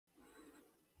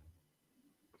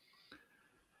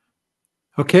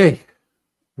Okay,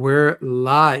 we're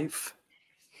live.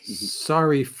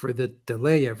 Sorry for the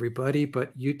delay, everybody,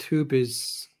 but YouTube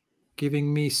is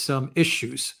giving me some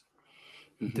issues.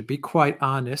 And to be quite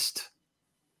honest,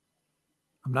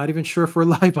 I'm not even sure if we're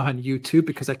live on YouTube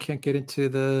because I can't get into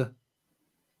the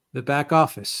back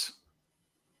office.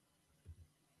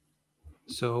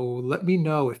 So let me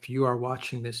know if you are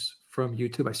watching this from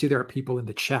YouTube. I see there are people in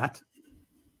the chat.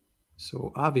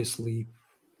 So obviously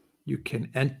you can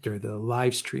enter the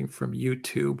live stream from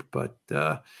YouTube, but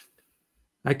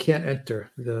I can't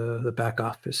enter the back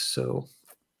office. So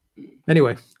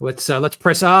anyway, let's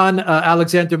press on.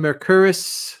 Alexander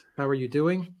Mercouris, how are you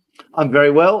doing? I'm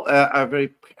very well. I'm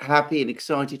very happy and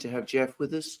excited to have Jeff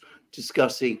with us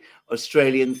discussing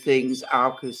Australian things,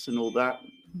 AUKUS and all that.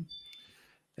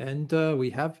 And we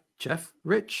have Jeff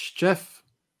Rich. Jeff,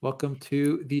 welcome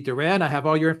to the Duran. I have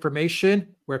all your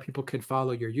information where people can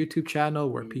follow your YouTube channel,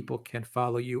 where people can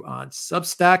follow you on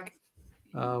Substack.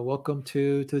 Welcome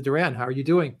to the Duran. How are you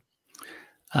doing?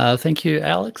 Thank you,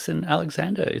 Alex and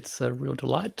Alexander. It's a real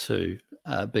delight to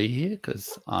be here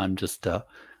because I'm just a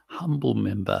humble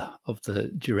member of the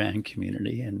Duran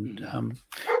community, and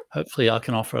hopefully I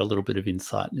can offer a little bit of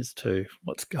insight as to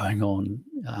what's going on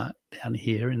down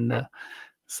here in the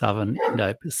Southern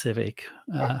Indo-Pacific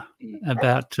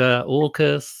about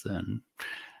AUKUS and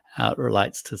how it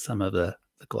relates to some of the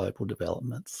global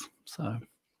developments. So.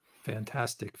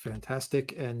 Fantastic.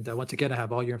 And once again, I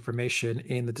have all your information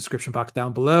in the description box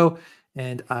down below,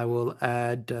 and I will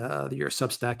add your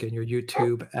Substack and your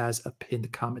YouTube as a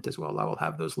pinned comment as well. I will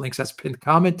have those links as pinned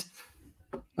comment.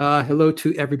 Hello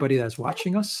to everybody that's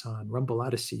watching us on Rumble,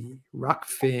 Odyssey,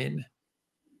 Rockfin,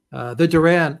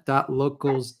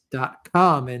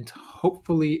 theduran.locals.com, and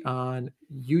hopefully on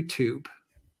YouTube.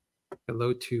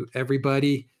 Hello to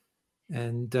everybody.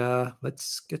 And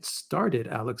let's get started,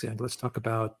 Alexander. Let's talk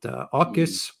about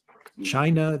AUKUS,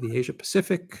 China, the Asia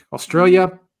Pacific,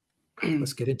 Australia.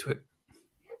 Let's get into it.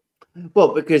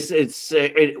 Well, because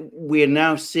we are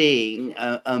now seeing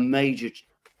a major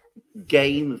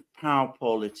game of power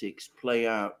politics play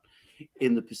out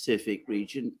in the Pacific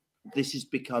region. This is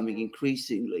becoming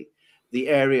increasingly the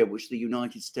area which the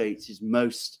United States is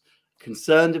most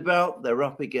concerned about. They're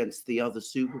up against the other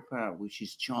superpower, which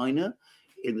is China.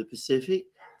 In the Pacific,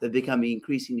 they're becoming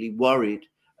increasingly worried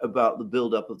about the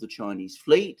buildup of the Chinese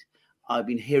fleet. I've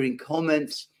been hearing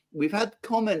comments. We've had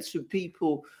comments from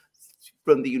people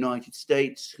from the United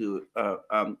States who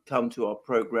come to our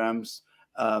programs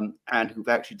and who've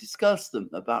actually discussed them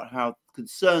about how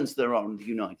concerns there are in the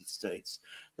United States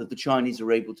that the Chinese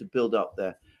are able to build up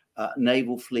their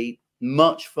naval fleet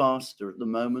much faster at the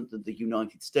moment than the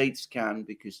United States can,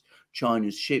 because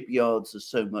China's shipyards are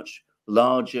so much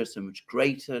larger, so much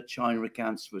greater. China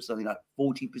accounts for something like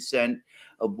 40%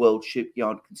 of world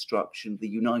shipyard construction. The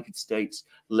United States,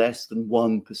 less than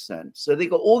 1%. So they've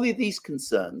got all of these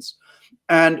concerns.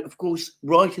 And of course,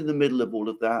 right in the middle of all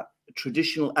of that, a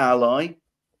traditional ally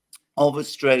of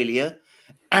Australia,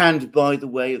 and by the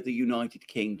way, of the United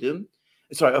Kingdom,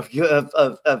 sorry, of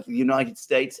the United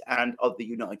States and of the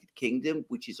United Kingdom,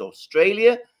 which is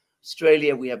Australia.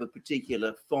 Australia, we have a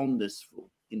particular fondness for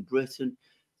in Britain.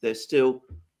 They still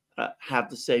have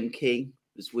the same king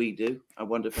as we do. I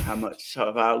wonder for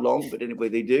how long, but anyway,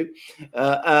 they do.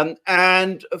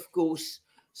 And of course,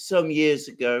 some years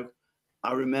ago,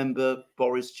 I remember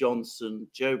Boris Johnson,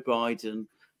 Joe Biden,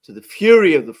 to the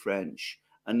fury of the French,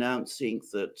 announcing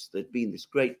that there'd been this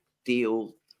great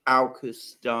deal,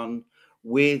 AUKUS, done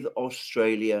with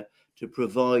Australia to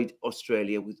provide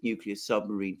Australia with nuclear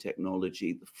submarine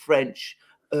technology. The French,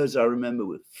 as I remember,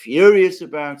 were furious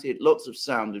about it, lots of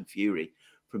sound and fury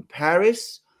from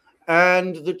Paris.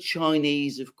 And the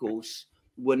Chinese, of course,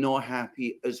 were not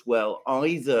happy as well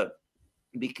either,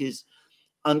 because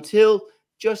until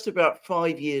just about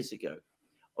 5 years ago,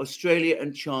 Australia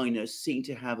and China seemed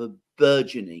to have a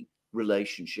burgeoning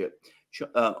relationship.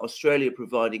 Australia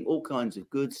providing all kinds of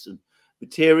goods and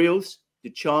materials to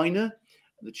China,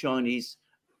 the Chinese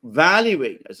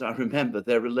valuing, as I remember,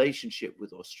 their relationship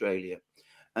with Australia.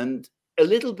 And a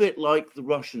little bit like the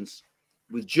Russians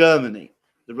with Germany,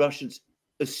 the Russians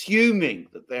assuming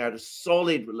that they had a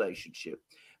solid relationship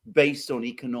based on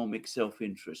economic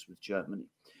self-interest with Germany.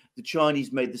 The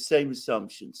Chinese made the same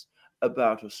assumptions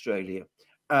about Australia,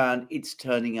 and it's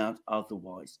turning out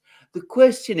otherwise. The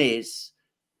question is,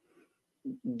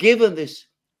 given this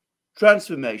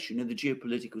transformation in the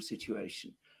geopolitical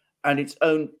situation and its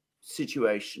own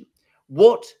situation,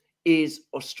 what is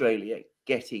Australia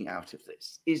getting out of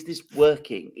this? Is this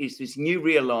working? Is this new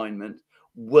realignment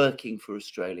working for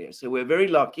Australia? So we're very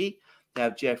lucky to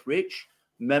have Jeff Rich,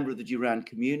 member of the Duran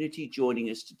community, joining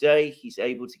us today. He's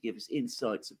able to give us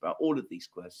insights about all of these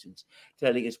questions,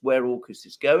 telling us where AUKUS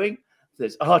is going.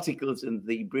 There's articles in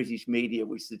the British media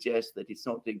which suggest that it's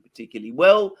not doing particularly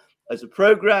well as a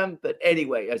program, but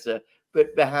anyway,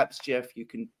 but perhaps, Jeff, you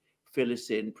can fill us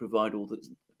in, provide all the,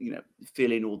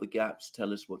 fill in all the gaps,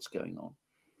 tell us what's going on.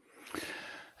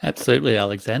 Absolutely,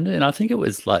 Alexander. And I think it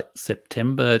was like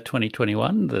September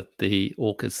 2021 that the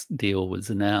AUKUS deal was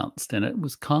announced, and it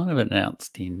was kind of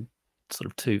announced in sort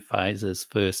of two phases.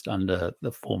 First under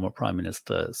the former Prime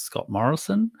Minister Scott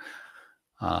Morrison,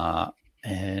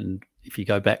 and if you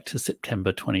go back to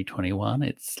September 2021,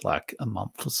 it's like a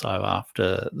month or so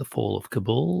after the fall of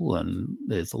Kabul, and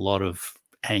there's a lot of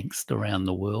angst around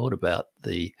the world about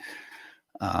the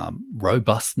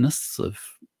robustness of,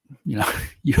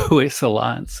 US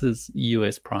alliances,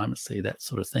 US primacy, that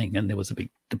sort of thing. And there was a big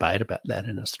debate about that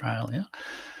in Australia.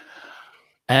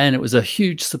 And it was a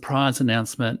huge surprise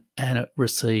announcement, and it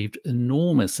received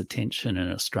enormous attention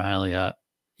in Australia,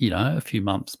 a few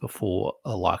months before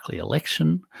a likely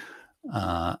election.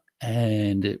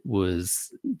 And it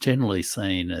was generally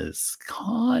seen as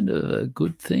kind of a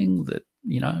good thing that,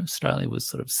 Australia was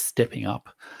sort of stepping up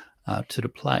to the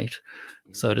plate,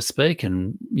 so to speak,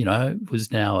 and,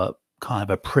 was now a kind of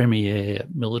a premier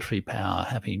military power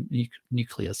having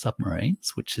nuclear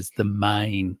submarines, which is the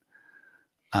main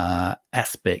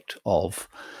aspect of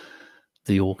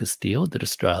the AUKUS deal, that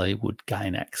Australia would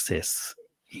gain access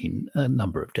in a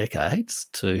number of decades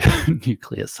to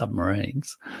nuclear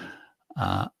submarines.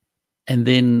 And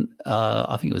then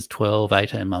I think it was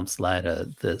 18 months later,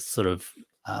 the sort of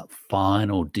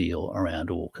final deal around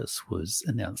AUKUS was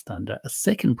announced under a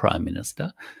second Prime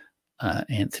Minister,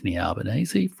 Anthony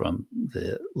Albanese, from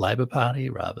the Labor Party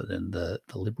rather than the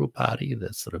Liberal Party,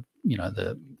 the sort of,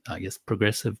 I guess,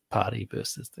 Progressive Party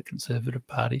versus the Conservative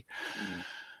Party.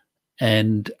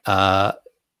 And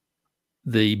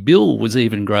the bill was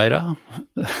even greater.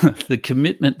 The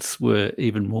commitments were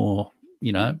even more,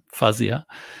 fuzzier.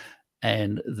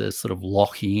 And the sort of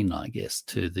lock-in, I guess,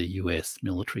 to the US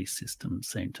military system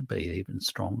seemed to be even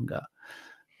stronger.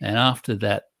 And after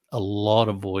that, a lot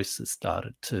of voices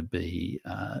started to be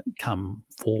come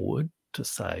forward to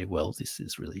say, well, this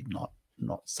is really not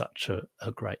such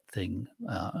a great thing.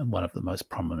 And one of the most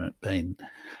prominent being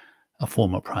a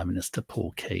former Prime Minister,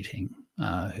 Paul Keating,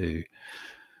 who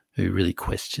really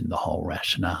questioned the whole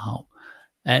rationale.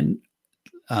 And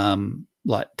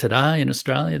like today in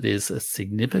Australia, there's a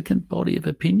significant body of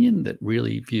opinion that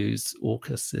really views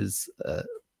AUKUS as a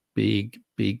big,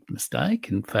 big mistake.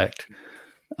 In fact,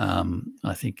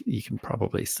 I think you can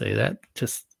probably see that.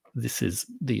 This is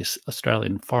the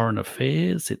Australian Foreign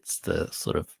Affairs. It's the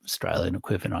sort of Australian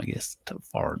equivalent, I guess, to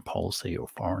foreign policy or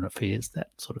foreign affairs, that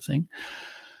sort of thing.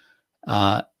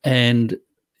 And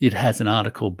it has an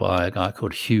article by a guy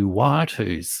called Hugh White,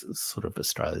 who's sort of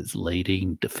Australia's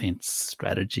leading defence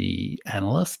strategy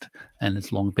analyst, and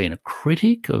has long been a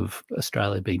critic of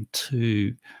Australia being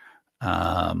too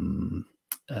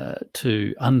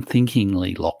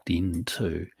unthinkingly locked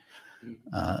into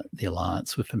the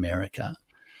alliance with America.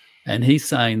 And he's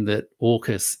saying that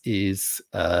AUKUS is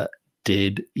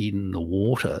dead in the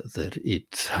water, that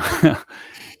it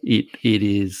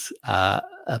is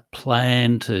a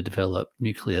plan to develop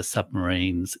nuclear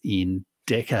submarines in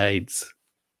decades'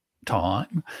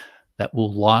 time that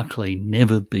will likely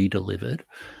never be delivered.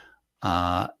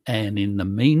 And in the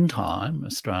meantime,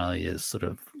 Australia's sort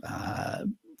of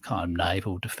kind of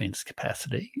naval defence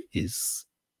capacity is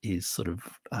sort of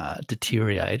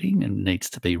deteriorating and needs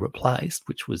to be replaced,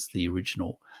 which was the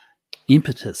original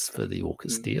impetus for the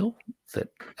AUKUS deal, that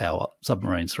our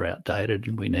submarines are outdated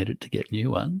and we needed to get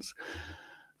new ones.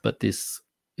 But this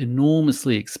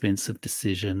enormously expensive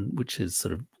decision, which has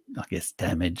sort of, I guess,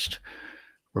 damaged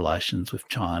relations with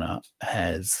China,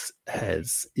 has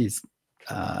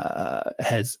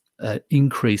an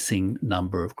increasing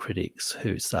number of critics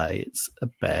who say it's a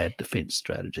bad defence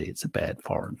strategy, it's a bad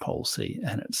foreign policy,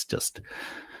 and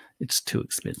it's too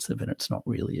expensive and it's not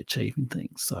really achieving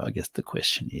things. So I guess the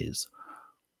question is,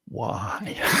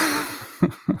 why?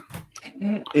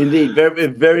 Indeed, very,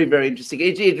 very, very interesting.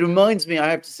 It reminds me, I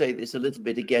have to say this a little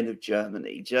bit again, of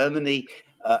Germany. Germany,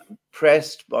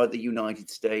 pressed by the United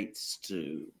States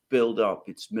to build up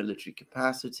its military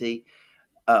capacity,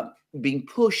 being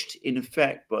pushed in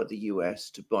effect by the US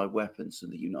to buy weapons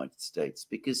from the United States,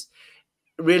 because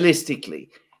realistically,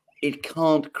 it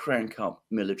can't crank up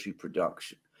military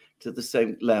production to the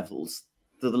same levels,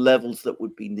 to the levels that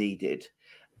would be needed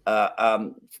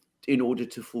in order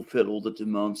to fulfill all the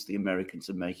demands the Americans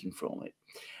are making from it.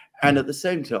 And at the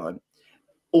same time,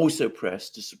 also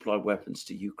pressed to supply weapons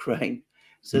to Ukraine,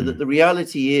 So that the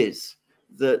reality is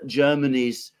that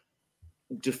Germany's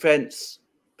defense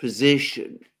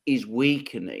position is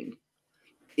weakening,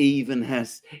 even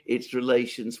as its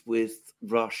relations with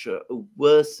Russia are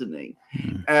worsening.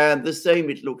 And the same,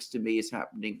 it looks to me, is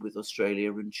happening with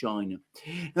Australia and China.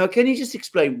 Now, can you just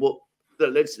explain what?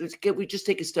 We just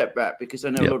take a step back, because I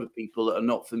know a lot of people are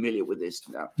not familiar with this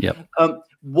now.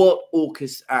 What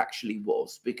AUKUS actually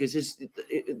was, because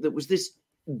there was this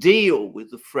deal with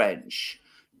the French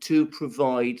to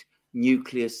provide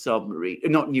conventional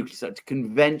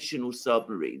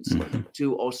submarines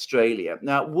to Australia.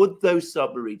 Now, would those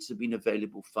submarines have been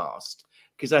available fast?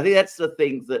 Because I think that's the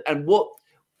thing that,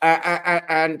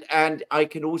 and I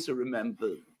can also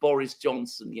remember Boris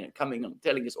Johnson, coming on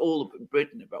telling us all about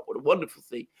Britain about what a wonderful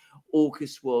thing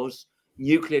AUKUS was.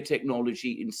 Nuclear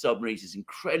technology in submarines is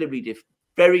incredibly different,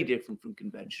 very different from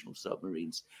conventional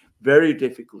submarines, very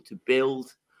difficult to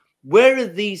build. Where are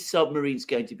these submarines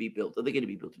going to be built? Are they going to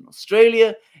be built in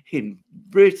Australia, in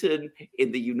Britain,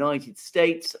 in the United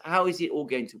States? How is it all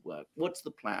going to work? What's the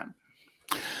plan?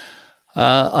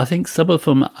 I think some of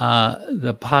them are,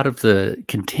 the part of the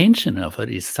contention of it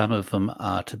is some of them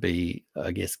are to be,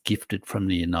 I guess, gifted from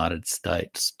the United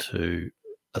States to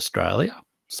Australia.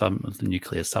 Some of the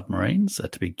nuclear submarines are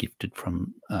to be gifted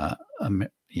from,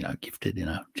 gifted in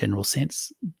a general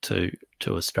sense to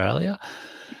Australia.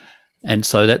 And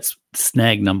so that's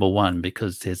snag number one,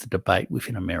 because there's a debate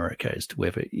within America as to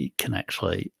whether it can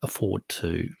actually afford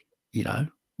to,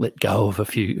 let go of a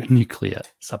few nuclear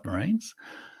submarines.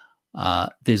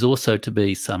 There's also to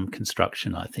be some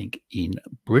construction, I think, in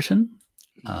Britain.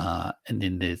 And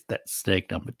then there's that snag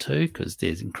number two, because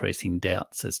there's increasing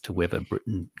doubts as to whether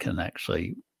Britain can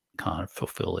actually kind of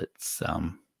fulfill its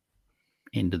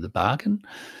end of the bargain.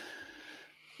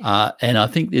 And I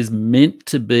think there's meant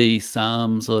to be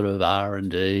some sort of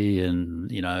R&D and,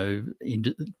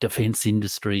 defence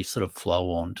industry sort of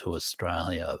flow on to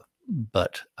Australia.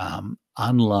 But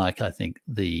unlike, I think,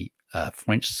 the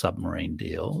French submarine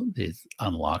deal, there's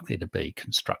unlikely to be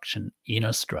construction in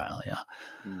Australia.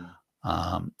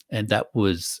 And that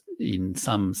was, in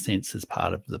some sense, as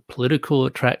part of the political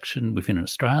attraction within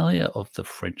Australia of the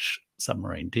French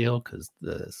submarine deal, because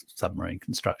the submarine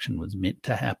construction was meant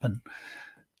to happen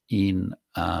in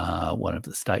one of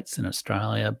the states in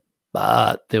Australia,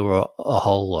 but there were a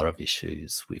whole lot of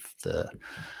issues with the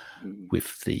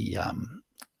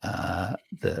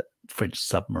French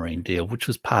submarine deal, which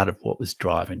was part of what was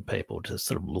driving people to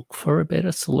sort of look for a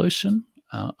better solution,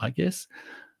 I guess.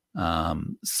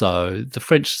 So the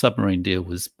French submarine deal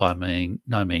was by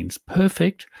no means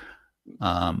perfect,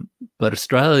 but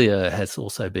Australia has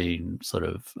also been sort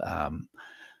of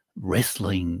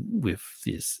wrestling with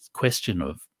this question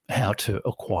of how to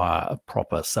acquire a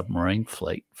proper submarine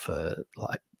fleet for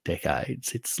like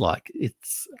decades.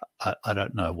 I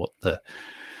don't know what the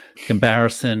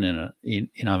comparison in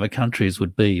other countries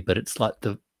would be, but it's like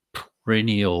the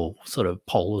perennial sort of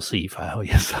policy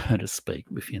failure, so to speak,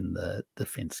 within the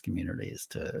defence community as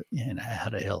to how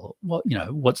the hell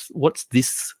what's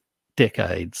this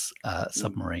decade's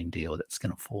submarine deal that's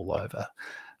going to fall over?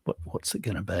 What's it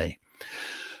going to be?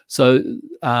 So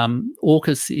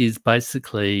AUKUS is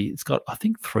basically, it's got, I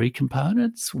think, three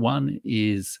components. One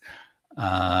is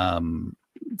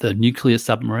the nuclear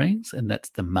submarines, and that's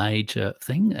the major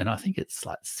thing. And I think it's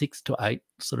like 6 to 8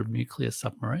 sort of nuclear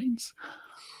submarines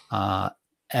at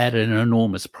an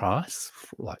enormous price,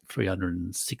 like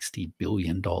 $360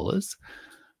 billion.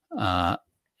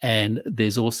 And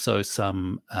there's also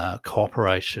some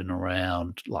cooperation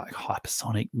around like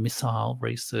hypersonic missile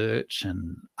research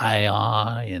and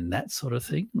AI and that sort of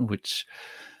thing, which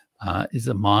is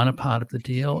a minor part of the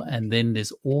deal. And then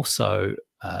there's also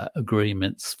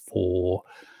agreements for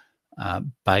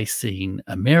basing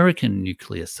American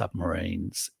nuclear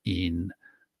submarines in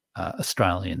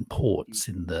Australian ports,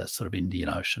 in the sort of Indian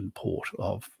Ocean port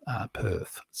of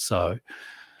Perth. So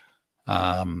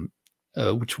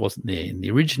which wasn't there in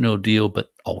the original deal,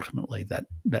 but ultimately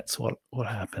that's what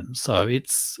happened. So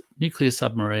it's nuclear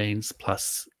submarines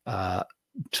plus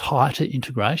tighter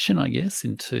integration, I guess,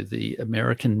 into the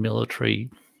American military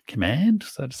command,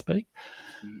 so to speak,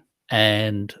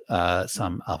 and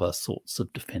some other sorts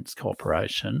of defence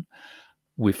cooperation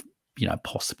with,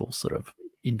 possible sort of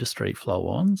industry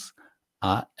flow-ons.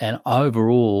 And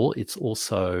overall, it's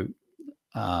also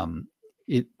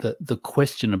the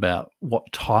question about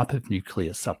what type of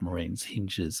nuclear submarines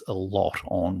hinges a lot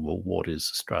on, well, what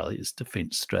is Australia's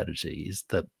defence strategy? Is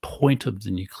the point of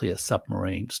the nuclear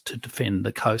submarines to defend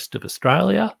the coast of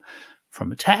Australia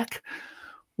from attack,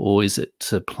 or is it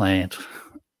to plant,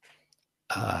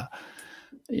 kind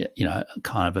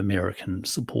of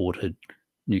American-supported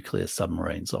nuclear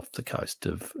submarines off the coast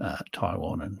of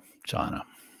Taiwan and China.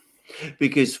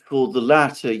 Because for the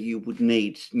latter, you would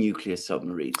need nuclear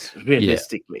submarines,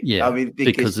 realistically. Yeah, I mean,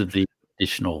 because of the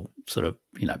additional sort of,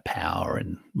 power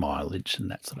and mileage and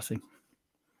that sort of thing.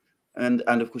 And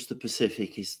of course, the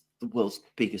Pacific is the world's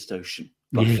biggest ocean.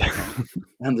 Yeah.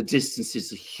 And the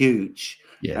distances are huge.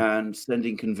 Yeah. And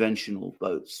sending conventional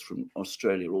boats from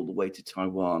Australia all the way to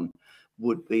Taiwan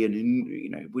would be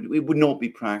it would not be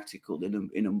practical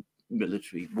in a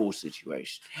military war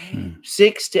situation.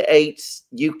 6 to 8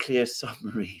 nuclear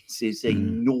submarines is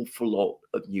an awful lot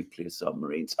of nuclear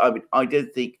submarines. I mean, I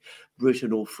don't think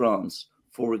Britain or France,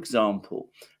 for example,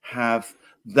 have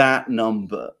that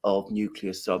number of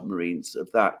nuclear submarines of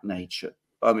that nature.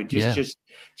 I mean, just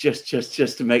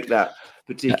to make that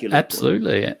particular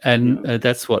absolutely point. And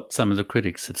that's what some of the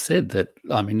critics have said, that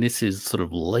I mean, this is sort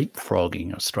of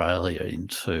leapfrogging Australia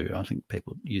into, I think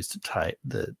people used to take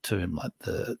the term like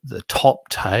the top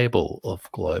table of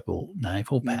global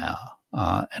naval power,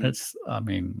 and it's, I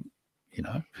mean,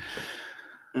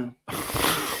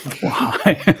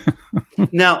 why?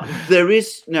 Now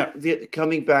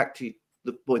coming back to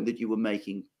the point that you were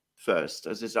making first,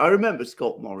 as I said, I remember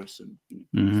Scott Morrison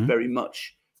was very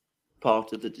much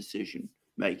part of the decision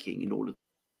making in all of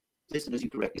this, and as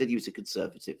you correctly said, he was a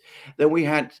conservative. Then we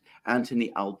had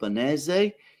Anthony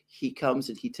Albanese. He comes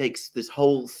and he takes this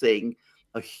whole thing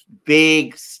a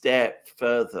big step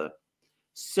further.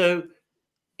 So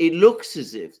it looks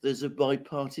as if there's a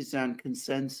bipartisan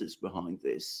consensus behind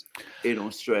this in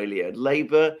Australia.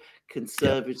 Labour,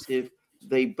 Conservative,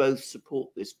 they both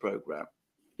support this program.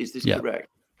 Is this correct?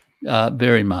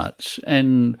 Very much.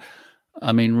 And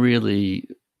I mean, really,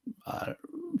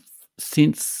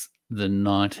 since the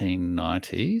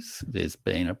 1990s, there's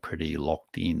been a pretty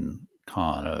locked in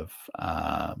kind of,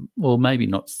 well, maybe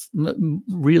not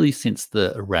really since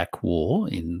the Iraq War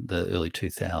in the early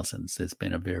 2000s, there's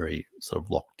been a very sort of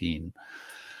locked in,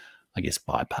 I guess,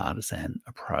 bipartisan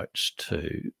approach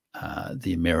to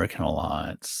the American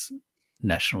alliance,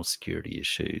 national security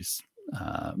issues,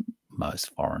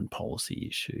 most foreign policy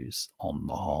issues on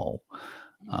the whole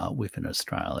within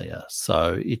Australia.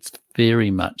 So it's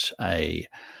very much a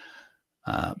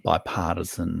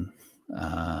bipartisan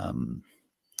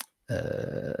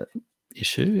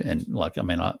issue. And like, I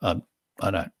mean,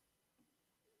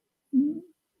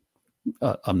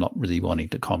 I'm not really wanting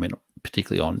to comment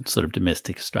particularly on sort of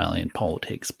domestic Australian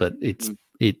politics, but it's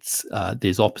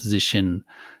there's opposition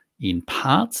in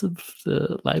parts of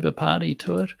the Labor Party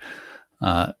to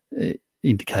it,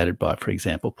 indicated by, for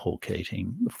example, Paul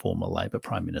Keating, the former Labor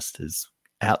Prime Minister's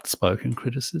outspoken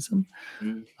criticism.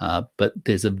 But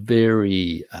there's a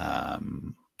very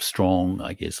strong,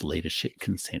 I guess, leadership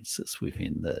consensus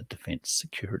within the defence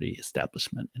security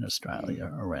establishment in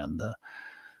Australia around the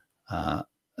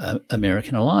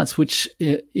American alliance, which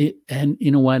and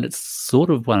in a way that's sort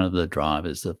of one of the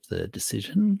drivers of the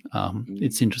decision.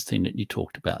 It's interesting that you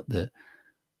talked about the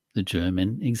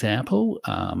German example,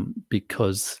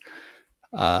 because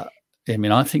I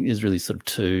mean, I think there's really sort of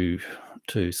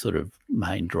two sort of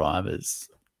main drivers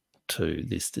to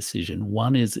this decision.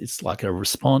 One is it's like a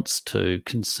response to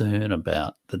concern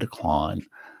about the decline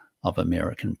of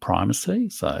American primacy.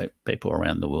 So people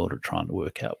around the world are trying to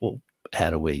work out, well, how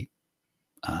do we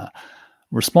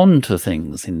respond to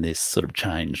things in this sort of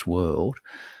changed world?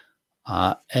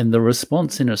 And the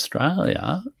response in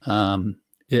Australia,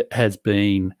 it has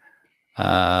been,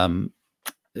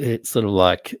 it's sort of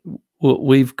like, well,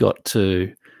 we've got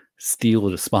to steal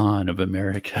the spine of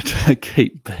America to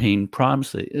keep being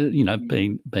primacy,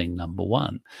 being number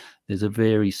one. There's a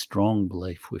very strong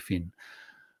belief within,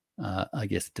 I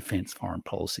guess, defence foreign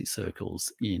policy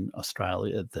circles in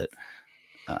Australia that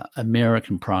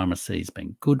American primacy has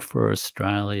been good for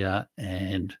Australia,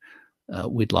 and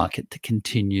we'd like it to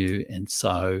continue. And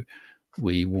so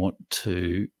we want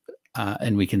to,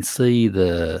 and we can see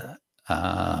the,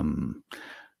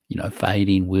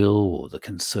 fading will, or the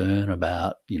concern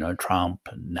about, Trump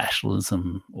and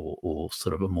nationalism, or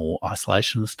sort of a more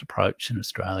isolationist approach in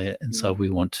Australia. And so we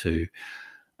want to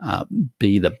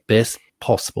be the best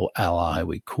possible ally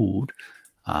we could,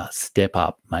 step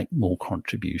up, make more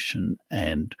contribution,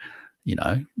 and,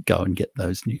 go and get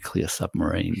those nuclear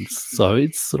submarines. So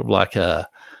it's sort of like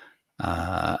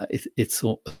it's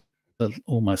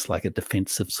almost like a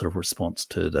defensive sort of response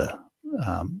to the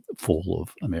fall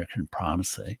of American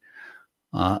primacy.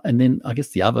 And then I guess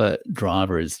the other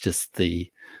driver is just the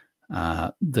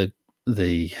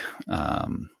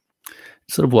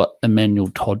sort of what Emmanuel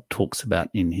Todd talks about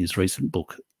in his recent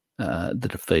book, The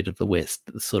Defeat of the West,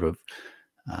 the sort of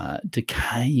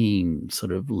decaying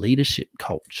sort of leadership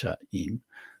culture in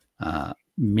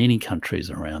many countries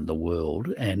around the world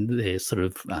and their sort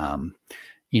of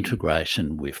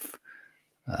integration with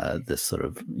the sort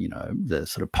of, the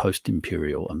sort of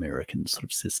post-imperial American sort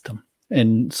of system.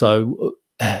 And so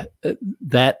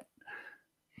that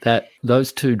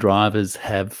those two drivers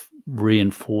have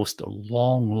reinforced a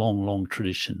long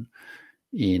tradition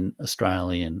in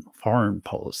Australian foreign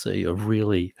policy of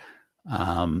really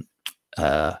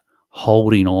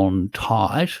holding on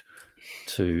tight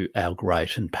to our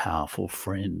great and powerful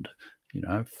friend.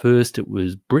 First it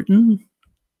was Britain,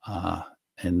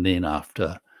 and then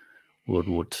after World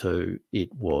War II, it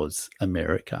was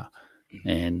America.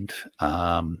 And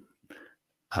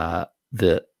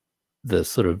the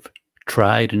sort of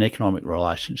trade and economic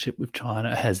relationship with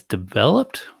China has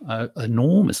developed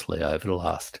enormously over the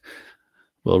last,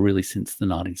 really since the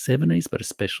 1970s, but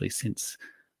especially since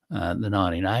the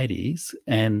 1980s.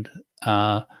 And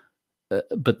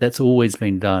but that's always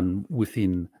been done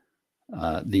within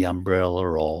the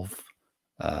umbrella of,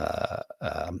 I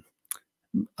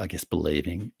guess,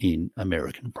 believing in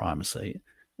American primacy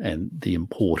and the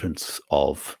importance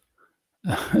of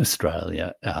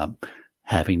Australia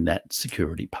having that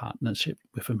security partnership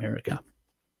with America.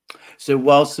 So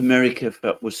whilst America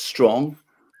was strong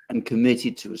and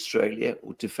committed to Australia,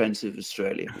 or defensive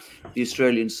Australia, the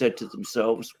Australians said to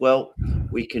themselves, well,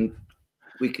 we can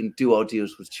do our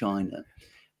deals with China,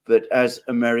 but as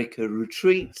America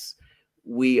retreats,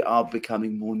 we are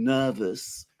becoming more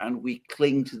nervous and we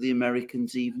cling to the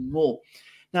Americans even more.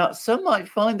 Now, some might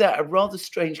find that a rather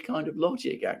strange kind of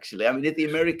logic, actually. I mean, if the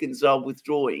Americans are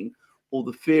withdrawing, or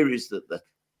the fear is that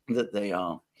they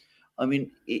are, I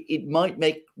mean, it might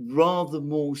make rather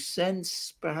more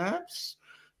sense, perhaps,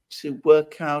 to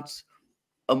work out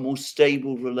a more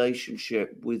stable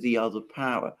relationship with the other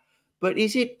power. But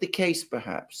is it the case,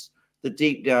 perhaps, that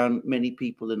deep down many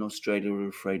people in Australia are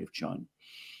afraid of China?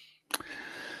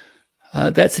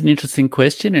 That's an interesting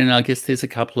question, and I guess there's a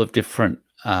couple of different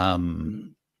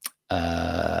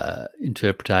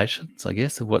interpretations, I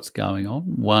guess, of what's going on.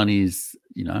 One is,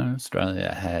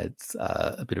 Australia has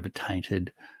a bit of a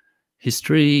tainted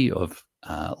history of,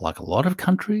 like a lot of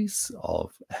countries,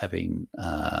 of having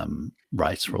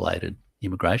race-related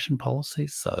immigration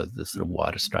policies. So the sort of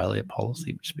White Australia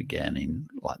policy, which began in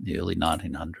like the early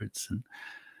 1900s and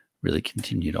really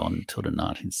continued on until the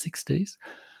 1960s.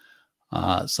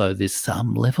 So there's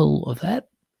some level of that.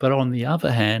 But on the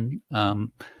other hand,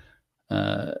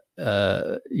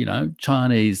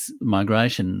 Chinese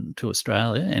migration to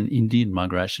Australia and Indian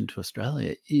migration to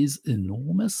Australia is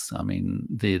enormous. I mean,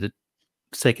 they're the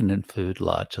second and third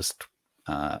largest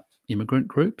immigrant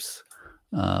groups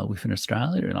within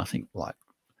Australia, and I think like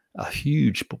a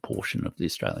huge proportion of the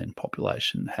Australian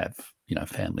population have,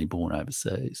 family born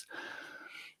overseas.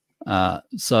 But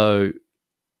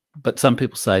some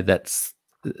people say that's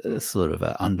sort of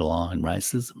underlying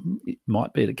racism. It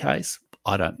might be the case.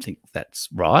 I don't think that's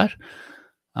right.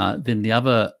 Then the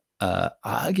other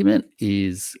argument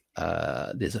is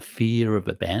there's a fear of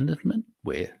abandonment.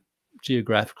 We're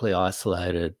geographically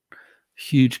isolated,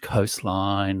 huge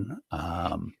coastline,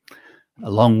 a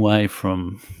long way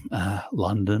from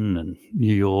London and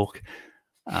New York.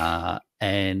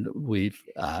 And we've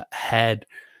had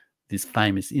this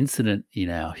famous incident in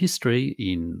our history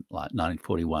in like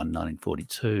 1941,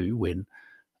 1942, when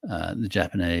the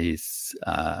Japanese,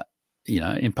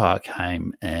 empire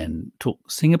came and took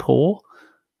Singapore,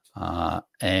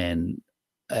 and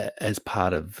as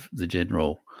part of the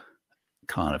general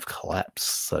kind of collapse,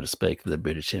 so to speak, of the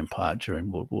British Empire during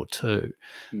World War II.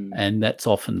 And that's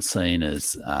often seen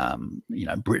as,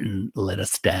 Britain let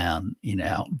us down in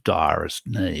our direst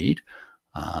need.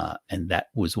 And that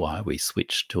was why we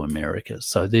switched to America.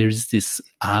 So there's this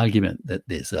argument that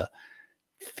there's a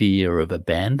fear of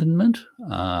abandonment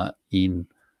in,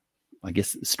 I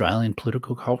guess, Australian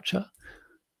political culture.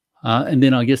 And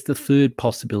then I guess the third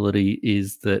possibility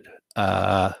is that,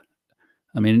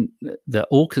 the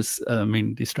AUKUS,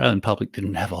 the Australian public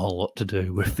didn't have a whole lot to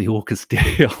do with the AUKUS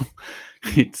deal.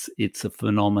 It's a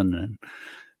phenomenon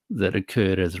that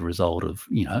occurred as a result of,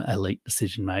 elite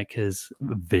decision makers,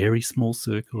 a very small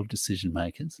circle of decision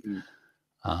makers.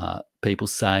 People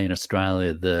say in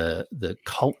Australia the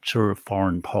culture of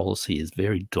foreign policy is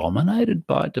very dominated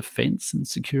by defence and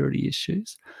security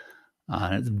issues.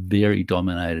 And it's very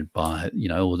dominated by,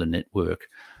 all the network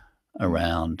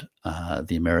around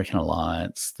the American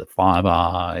alliance, the Five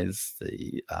Eyes,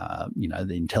 the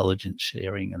intelligence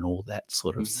sharing and all that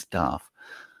sort of stuff.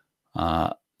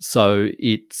 So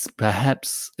it's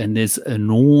perhaps, and there's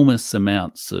enormous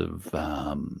amounts of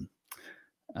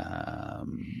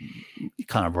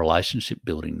kind of relationship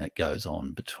building that goes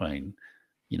on between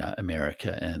you know,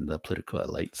 America and the political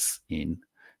elites in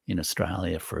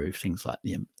Australia through things like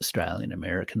the Australian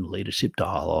American Leadership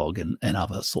Dialogue and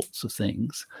other sorts of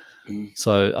things.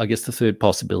 So I guess the third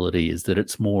possibility is that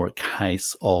it's more a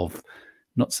case of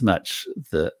not so much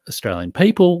the Australian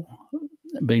people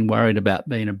being worried about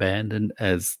being abandoned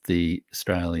as the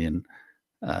Australian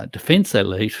defence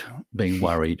elite being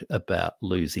worried about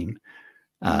losing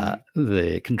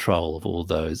their control of all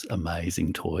those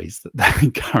amazing toys that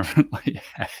they currently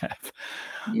have.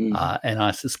 And I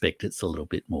suspect it's a little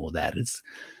bit more that,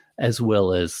 as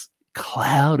well as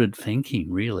clouded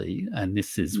thinking, really. And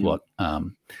this is what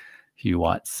Hugh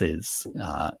White says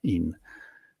in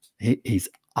he's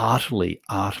utterly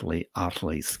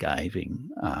scathing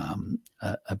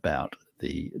about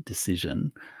the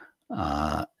decision,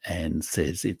 and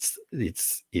says it's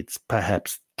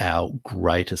perhaps our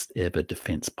greatest ever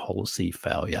defence policy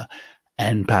failure,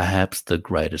 and perhaps the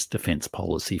greatest defence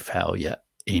policy failure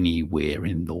anywhere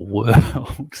in the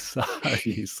world. So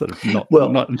he's sort of no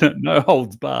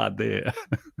holds barred there.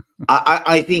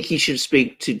 I think he should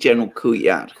speak to General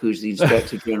Kuyat, who's the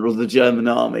Inspector General of the German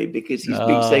Army, because he's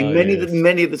been saying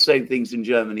many of the same things in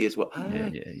Germany as well.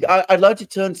 I'd like to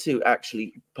turn to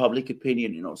actually public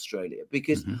opinion in Australia,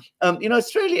 because you know,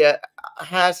 Australia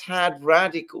has had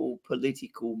radical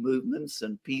political movements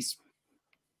and peace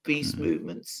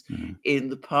movements in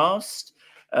the past.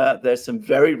 There's some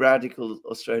very radical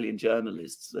Australian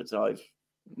journalists that I've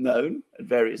known at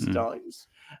various times.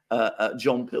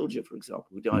 John Pilger, for example,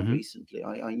 who died recently.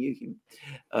 I knew him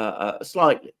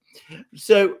slightly.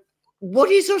 So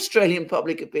what is Australian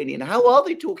public opinion? How are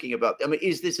they talking about? I mean,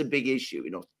 is this a big issue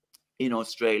in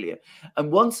Australia?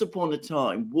 And once upon a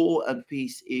time, war and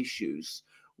peace issues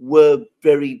were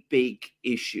very big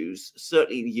issues,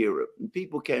 certainly in Europe. And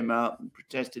people came out and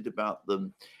protested about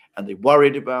them, and they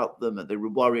worried about them, and they were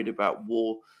worried about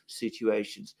war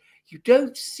situations. You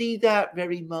don't see that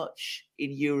very much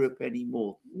in Europe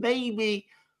anymore. Maybe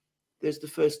there's the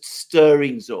first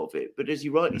stirrings of it, but as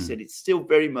you rightly said, it's still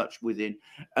very much within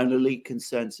an elite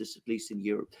consensus, at least in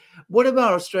Europe. What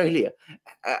about Australia?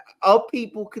 Are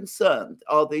people concerned?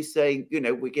 Are they saying, you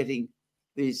know, we're getting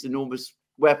these enormous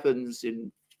weapons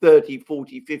in 30,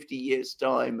 40, 50 years'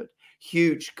 time at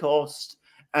huge cost,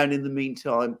 and in the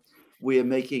meantime, we are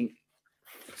making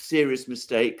serious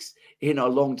mistakes in our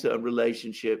long-term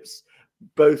relationships,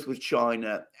 both with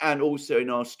China and also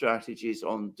in our strategies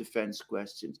on defense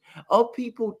questions? Are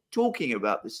people talking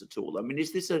about this at all? I mean,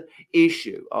 is this an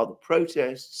issue? Are the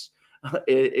protests,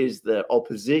 is the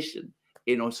opposition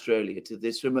in Australia to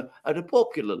this at a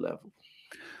popular level?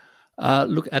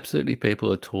 Look, absolutely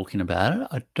people are talking about it.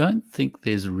 I don't think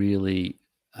there's really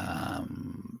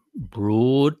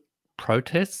broad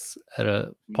protests at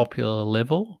a popular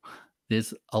level.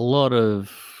 There's a lot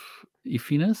of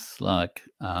iffiness, like,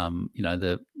 you know,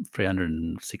 the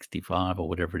 365 or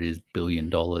whatever it is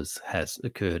 $billion has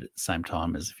occurred at the same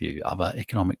time as a few other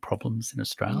economic problems in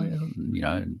Australia, you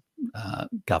know,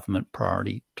 government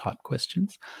priority type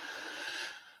questions.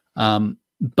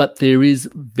 But there is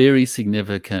very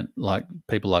significant, like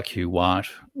people like Hugh White,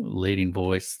 leading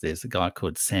voice. There's a guy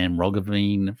called Sam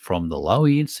Roggeveen from the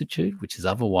Lowy Institute, which is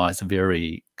otherwise a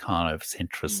very kind of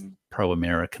centrist,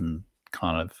 pro-American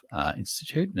kind of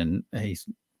institute. And he's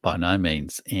by no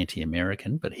means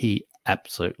anti-American, but he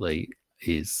absolutely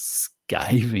is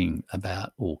scathing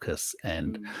about AUKUS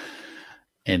and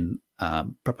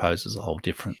proposes a whole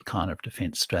different kind of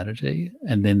defence strategy.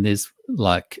 And then there's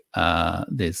like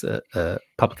there's a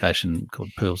publication called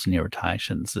Pearls and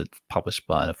Irritations that's published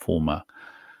by the former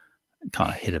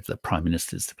kind of head of the Prime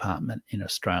Minister's Department in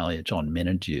Australia, John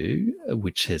Menadue,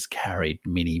 which has carried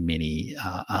many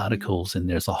articles, and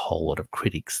there's a whole lot of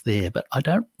critics there. But I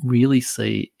don't really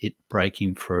see it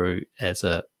breaking through as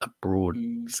a broad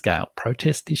scale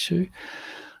protest issue.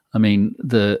 I mean,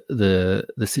 the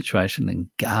situation in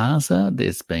Gaza,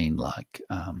 there's been like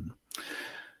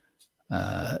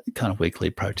kind of weekly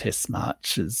protest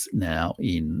marches now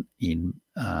in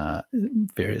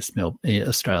various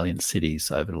Australian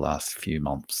cities over the last few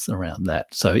months around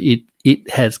that. So it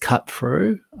has cut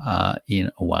through in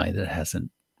a way that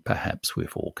hasn't perhaps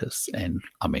with AUKUS. And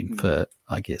I mean, for,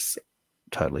 I guess,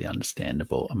 totally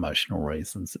understandable emotional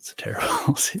reasons, it's a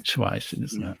terrible situation,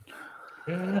 isn't it?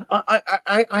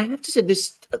 I have to say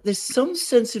there's some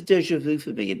sense of deja vu for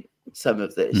me in some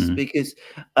of this, because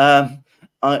my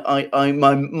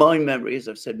memory, as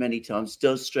I've said many times,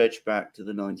 does stretch back to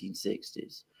the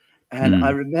 1960s, And I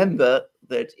remember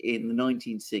that in the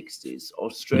 1960s,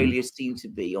 Australia seemed to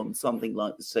be on something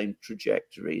like the same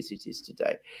trajectory as it is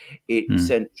today. It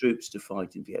sent troops to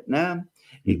fight in Vietnam.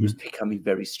 It was becoming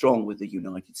very strong with the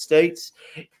United States.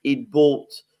 It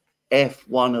bought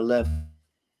F-111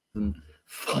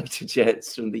 fighter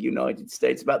jets from the United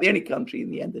States, about the only country in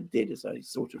the end that did, as I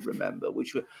sort of remember,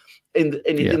 which were in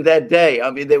their day. I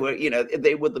mean, they were, you know,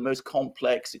 they were the most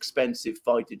complex, expensive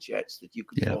fighter jets that you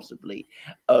could possibly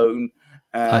own.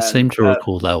 I seem to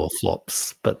recall they were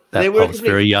flops, but I was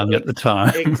very young at the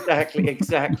time.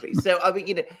 Exactly. So I mean,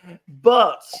 you know,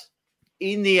 but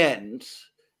in the end,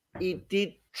 it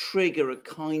did trigger a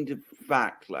kind of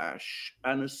backlash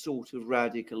and a sort of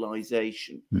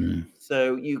radicalization.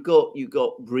 So you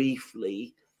got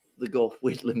briefly the Gough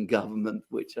Whitlam government,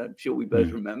 which I'm sure we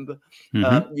both remember.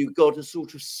 You got a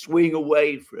sort of swing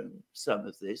away from some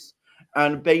of this,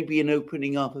 and maybe an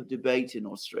opening up of debate in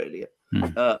Australia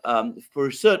for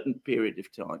a certain period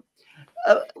of time.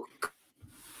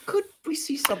 Could we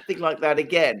see something like that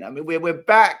again? I mean, we're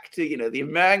back to, you know, the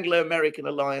Anglo-American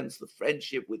alliance, the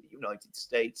friendship with the United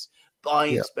States,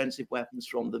 buying expensive weapons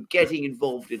from them, getting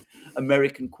involved in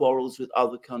American quarrels with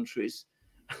other countries.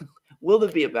 Will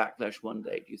there be a backlash one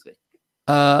day, do you think?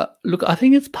 Look, I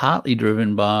think it's partly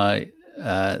driven by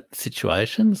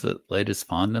situations that leaders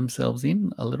find themselves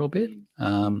in a little bit.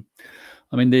 I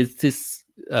mean, there's this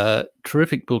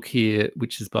terrific book here,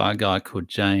 which is by a guy called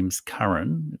James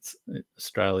Curran. It's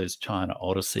Australia's China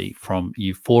Odyssey, From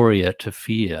Euphoria to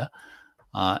Fear.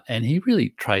 And he really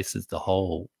traces the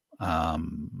whole,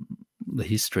 the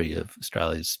history of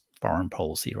Australia's foreign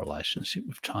policy relationship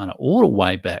with China all the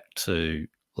way back to,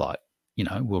 like, you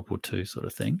know, World War II sort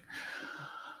of thing.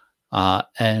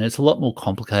 And it's a lot more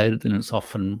complicated than it's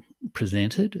often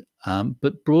presented.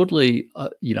 But broadly,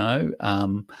 you know,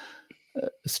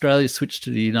 Australia switched to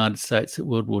the United States at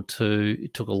World War II.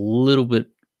 It took a little bit,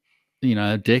 you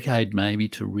know, a decade maybe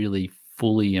to really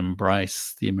fully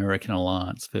embrace the American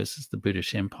alliance versus the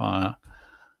British Empire.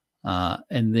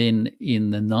 And then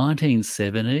in the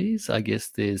 1970s, I guess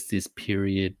there's this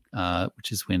period,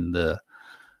 which is when the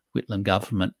Whitlam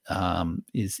government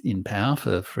is in power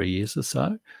for 3 years or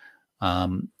so.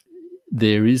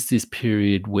 There is this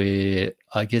period where,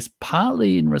 I guess,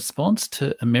 partly in response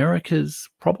to America's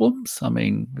problems. I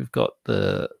mean, we've got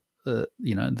the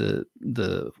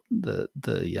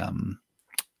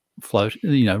float,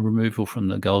 you know, removal from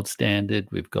the gold standard.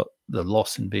 We've got the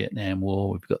loss in Vietnam War.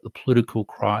 We've got the political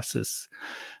crisis.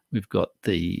 We've got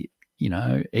the, you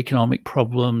know, economic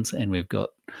problems, and we've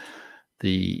got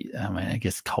the, I mean, I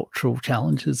guess, cultural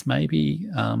challenges maybe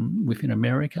within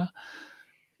America.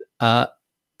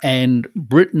 And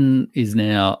Britain is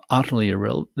now utterly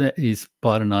irrelevant. That is,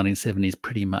 by the 1970s,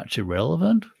 pretty much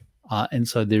irrelevant. And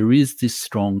so there is this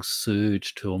strong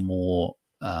surge to a more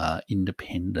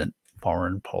independent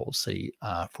foreign policy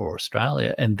for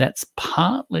Australia. And that's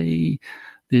partly,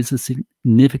 there's a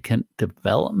significant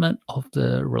development of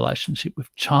the relationship with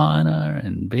China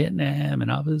and Vietnam and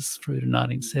others through the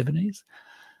 1970s.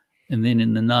 And then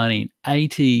in the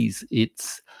 1980s,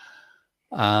 it's,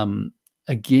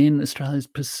 again, Australia's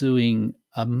pursuing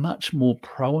a much more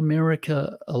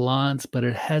pro-America alliance, but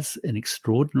it has an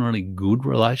extraordinarily good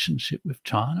relationship with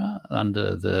China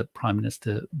under the Prime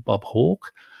Minister Bob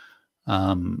Hawke.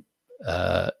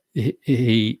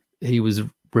 He was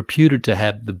reputed to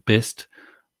have the best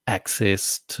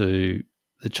access to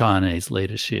the Chinese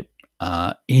leadership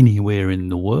anywhere in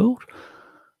the world,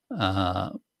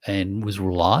 and was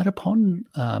relied upon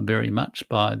very much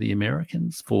by the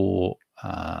Americans for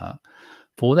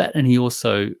that. And he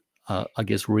also, I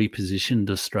guess, repositioned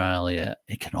Australia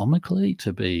economically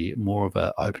to be more of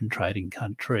an open trading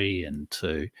country and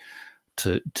to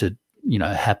you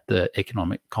know, have the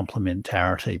economic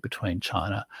complementarity between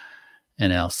China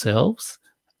and ourselves.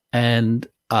 And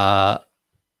but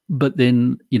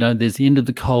then, you know, there's the end of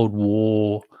the Cold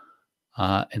War,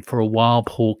 and for a while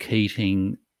Paul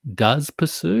Keating does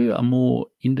pursue a more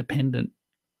independent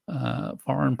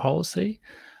foreign policy.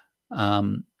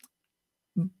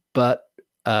 But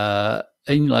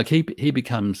and like he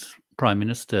becomes prime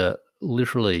minister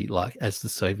literally like as the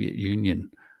Soviet Union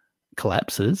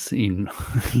collapses in,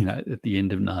 you know, at the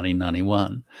end of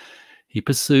 1991. He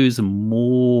pursues a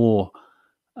more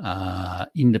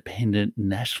independent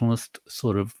nationalist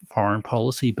sort of foreign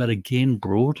policy, but again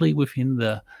broadly within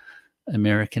the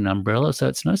American umbrella. So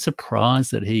it's no surprise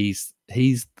that he's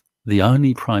the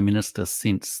only prime minister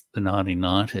since the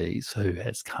 1990s who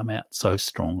has come out so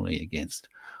strongly against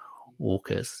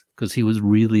AUKUS, because he was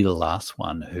really the last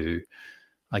one who,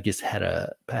 I guess, had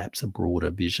perhaps a broader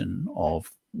vision of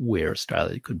where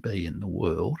Australia could be in the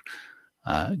world.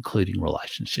 including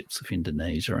relationships with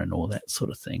Indonesia and all that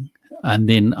sort of thing. And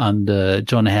then under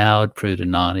John Howard through the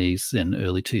 90s and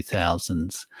early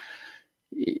 2000s,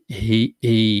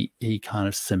 he kind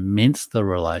of cements the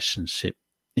relationship.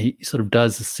 He sort of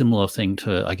does a similar thing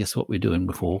to, I guess, what we're doing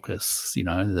with AUKUS. You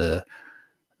know,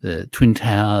 the Twin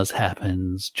Towers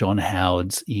happens. John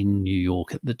Howard's in New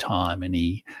York at the time, and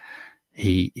he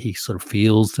sort of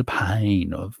feels the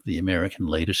pain of the American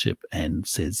leadership and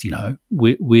says, you know,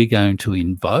 we're going to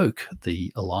invoke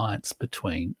the alliance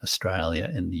between Australia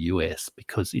and the US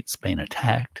because it's been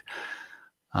attacked.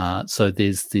 So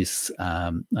there's this,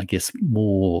 I guess,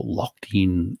 more locked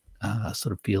in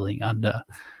sort of feeling under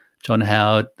John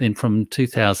Howard. Then from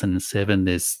 2007,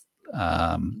 there's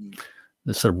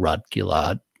the sort of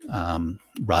Rudd-Gillard,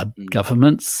 Rudd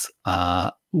governments,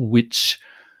 which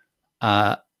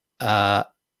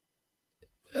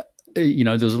you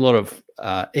know, there's a lot of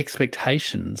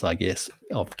expectations, I guess,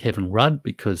 of Kevin Rudd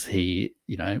because he,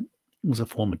 you know, was a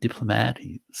former diplomat.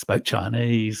 He spoke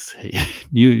Chinese. He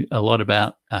knew a lot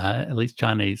about at least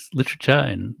Chinese literature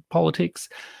and politics.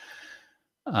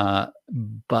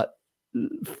 But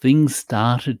things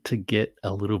started to get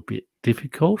a little bit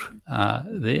difficult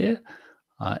there.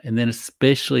 And then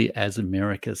especially as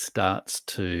America starts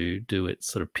to do its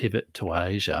sort of pivot to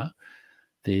Asia,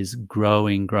 there's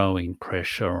growing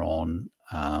pressure on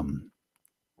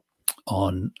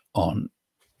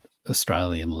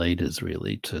Australian leaders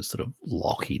really to sort of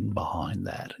lock in behind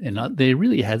that. And there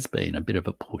really has been a bit of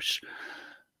a push.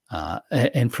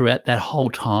 And throughout that whole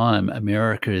time,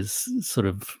 America has sort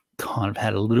of kind of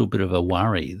had a little bit of a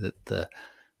worry that the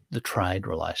trade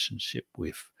relationship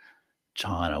with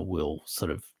China will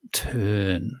sort of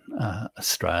turn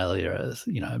Australia, as,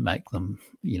 you know, make them,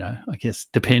 you know, I guess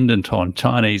dependent on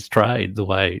Chinese trade the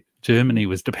way Germany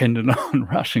was dependent on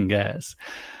Russian gas.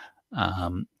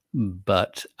 And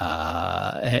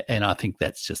I think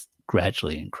that's just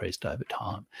gradually increased over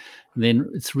time. And then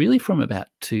it's really from about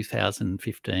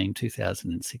 2015,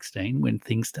 2016 when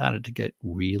things started to get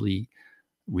really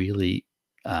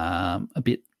a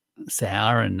bit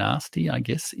sour and nasty, I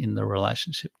guess, in the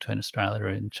relationship between Australia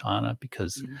and China,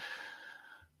 because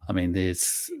I mean,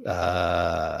 there's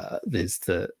that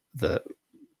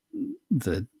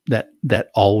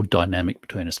old dynamic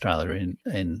between Australia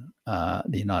and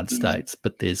the United States,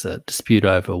 but there's a dispute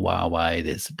over Huawei,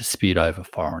 there's a dispute over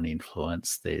foreign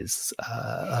influence, there's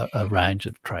a range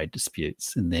of trade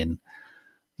disputes, and then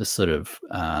the sort of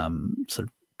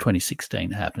 2016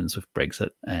 happens with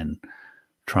Brexit and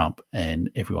Trump, and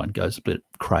everyone goes a bit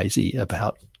crazy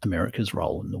about America's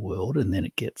role in the world, and then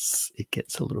it gets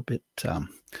a little bit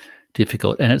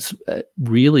difficult. And it's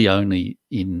really only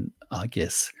in, I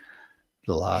guess,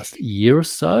 the last year or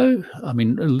so. I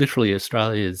mean, literally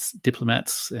Australia's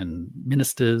diplomats and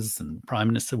ministers and prime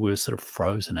minister were sort of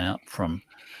frozen out from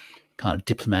kind of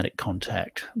diplomatic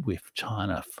contact with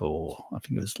China for, I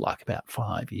think it was like about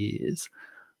 5 years.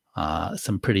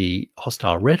 Some pretty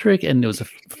hostile rhetoric, and there was a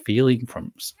feeling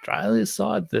from Australia's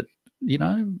side that, you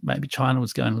know, maybe China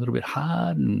was going a little bit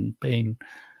hard and being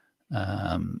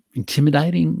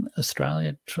intimidating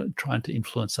Australia, trying to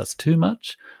influence us too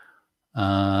much.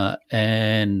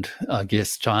 And I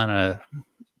guess China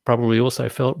probably also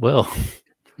felt, well,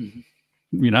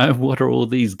 you know, what are all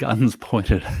these guns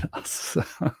pointed at us?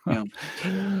 Yeah.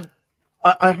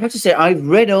 I have to say, I've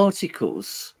read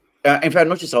articles, in fact,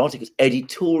 not just articles,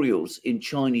 editorials in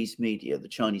Chinese media, the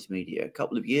Chinese media, a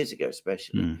couple of years ago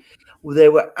especially, where they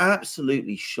were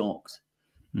absolutely shocked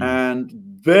and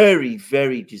very,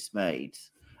 very dismayed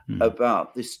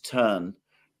about this turn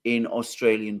in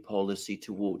Australian policy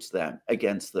towards them,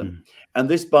 against them. And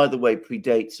this, by the way,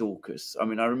 predates AUKUS. I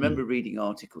mean, I remember reading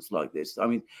articles like this. I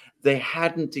mean, they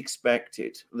hadn't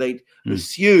expected, they'd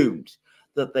assumed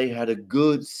that they had a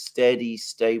good, steady,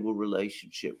 stable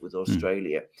relationship with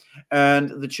Australia.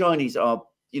 And the Chinese are,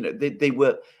 you know, they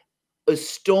were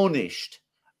astonished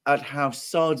at how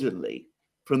suddenly,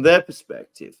 from their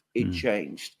perspective, it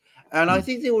changed. And I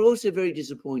think they were also very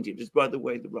disappointed, just by the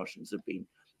way the Russians have been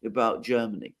about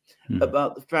Germany,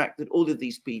 about the fact that all of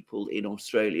these people in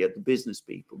Australia, the business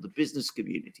people, the business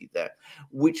community there,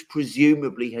 which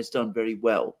presumably has done very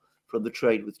well from the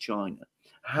trade with China,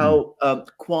 how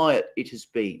quiet it has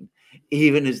been,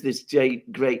 even as this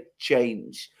great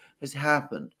change has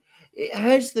happened.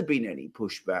 Has there been any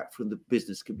pushback from the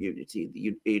business community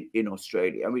in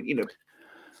Australia? I mean, you know.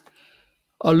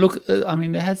 Oh, look, I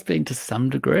mean, there has been to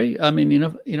some degree. I mean,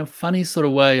 in a funny sort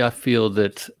of way, I feel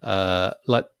that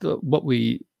like what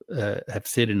we have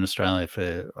said in Australia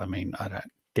for, I mean, I don't,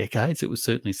 decades, it was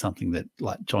certainly something that,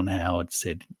 like John Howard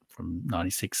said from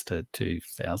 96 to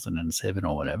 2007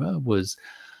 or whatever, was,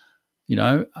 you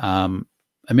know,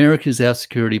 America's our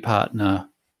security partner,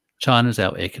 China's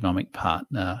our economic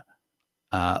partner.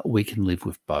 We can live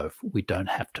with both. We don't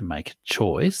have to make a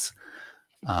choice.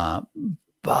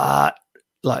 But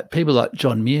like people like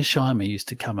John Mearsheimer used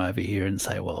to come over here and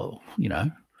say, well, you know,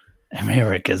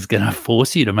 America's going to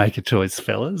force you to make a choice,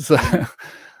 fellas.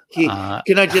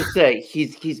 Can I just say,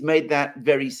 he's made that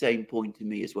very same point to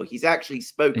me as well. He's actually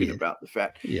spoken about the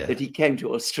fact that he came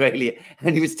to Australia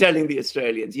and he was telling the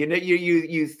Australians, you know,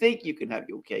 you think you can have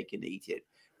your cake and eat it,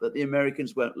 but the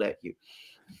Americans won't let you.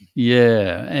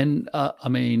 Yeah, and I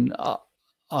mean,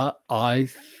 I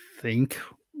think,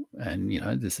 and you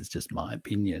know, this is just my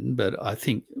opinion, but I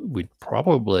think we'd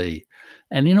probably,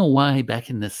 and in a way, back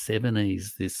in the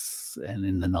 70s, this, and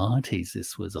in the 90s,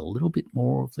 this was a little bit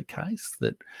more of the case,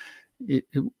 that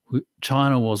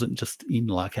China wasn't just in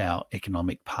like our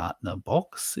economic partner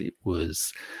box. It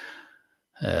was,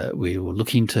 we were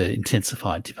looking to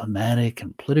intensify diplomatic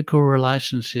and political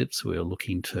relationships. We were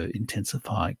looking to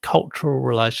intensify cultural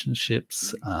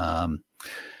relationships,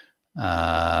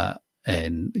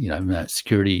 and you know,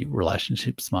 security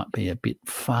relationships might be a bit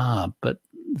far, but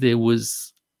it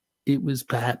was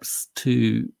perhaps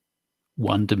too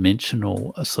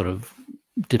one-dimensional a sort of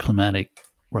diplomatic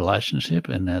relationship,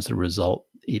 and as a result,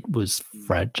 it was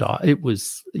fragile. It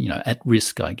was, you know, at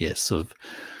risk, I guess, of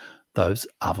those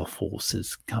other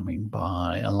forces coming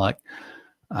by. And like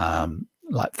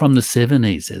from the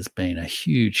 70s, there's been a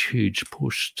huge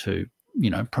push to, you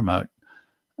know, promote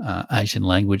Asian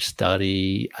language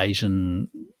study, Asian,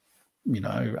 you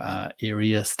know,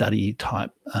 area study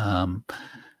type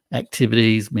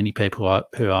activities. Many people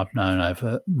who I've known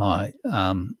over my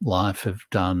life have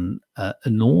done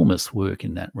enormous work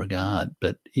in that regard,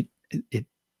 but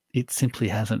it simply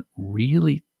hasn't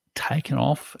really taken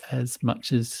off as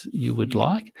much as you would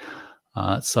like.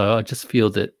 So I just feel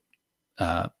that,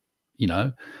 you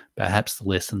know, perhaps the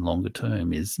lesson longer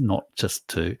term is not just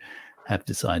to have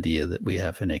this idea that we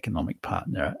have an economic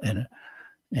partner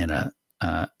and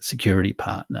a security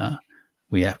partner.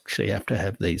 We actually have to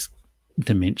have these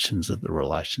dimensions of the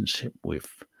relationship with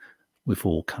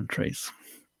all countries.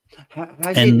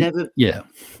 Has it never? Yeah,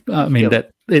 I mean,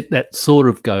 that sort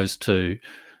of goes to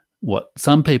what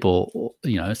some people,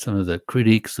 you know, some of the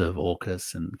critics of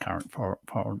AUKUS and current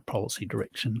foreign policy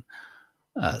direction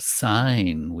are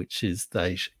saying, which is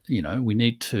you know, we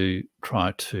need to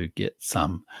try to get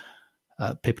some,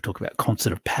 people talk about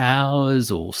concert of powers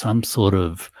or some sort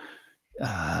of,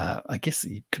 I guess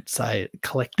you could say,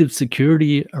 collective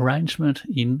security arrangement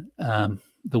in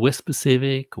the West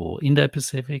Pacific or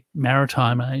Indo-Pacific,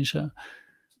 Maritime Asia,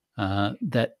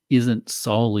 that isn't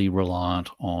solely reliant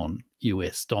on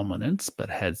US dominance, but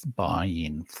has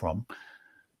buy-in from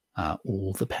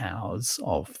all the powers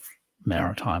of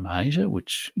Maritime Asia,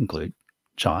 which include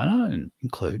China and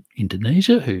include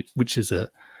Indonesia, which is a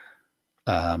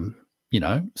you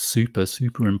know,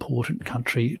 super important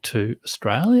country to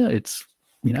Australia. It's,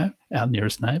 you know, our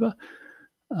nearest neighbour,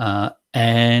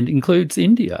 and includes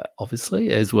India,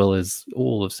 obviously, as well as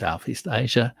all of Southeast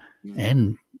Asia,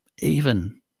 and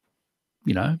even,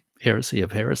 you know, heresy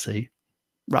of heresy,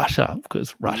 Russia,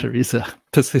 because Russia is a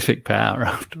Pacific power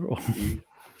after all.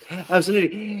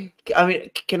 Absolutely. I mean,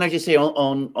 can I just say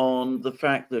on the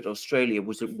fact that Australia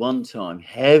was at one time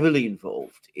heavily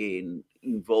involving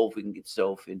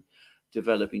itself in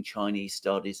developing Chinese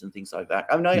studies and things like that.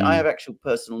 I mean, I have actual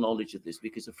personal knowledge of this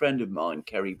because a friend of mine,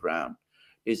 Kerry Brown,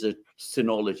 is a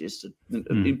sinologist,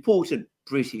 an important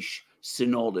British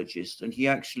sinologist, and he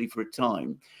actually for a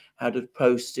time had a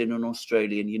post in an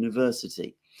Australian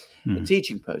university, a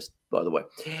teaching post, by the way.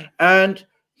 And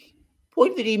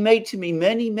point that he made to me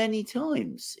many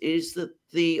times is that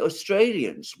the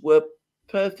Australians were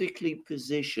perfectly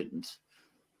positioned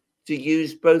to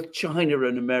use both China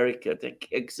and America to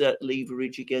exert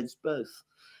leverage against both.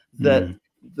 That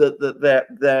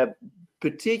their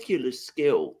particular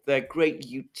skill, their great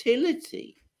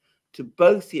utility to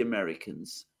both the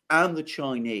Americans and the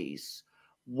Chinese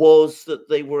was that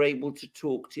they were able to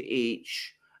talk to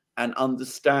each and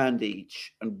understand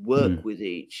each and work with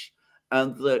each,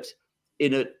 and that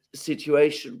in a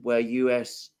situation where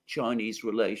US-Chinese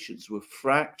relations were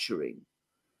fracturing,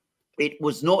 it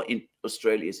was not in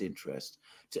Australia's interest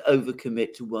to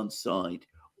overcommit to one side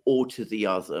or to the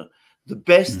other. The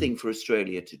best thing for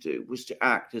Australia to do was to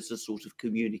act as a sort of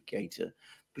communicator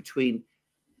between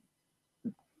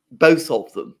both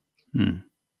of them.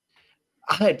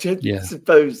 I don't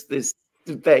suppose this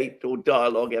debate or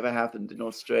dialogue ever happened in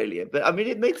Australia, but I mean,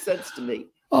 it makes sense to me.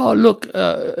 Oh, look,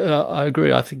 I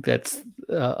agree. I think that's.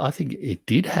 I think it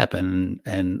did happen,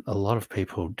 and a lot of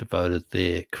people devoted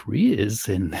their careers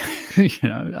and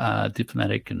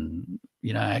diplomatic and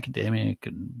academic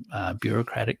and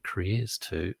bureaucratic careers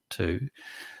to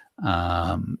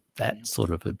that sort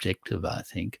of objective. I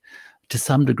think to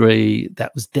some degree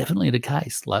that was definitely the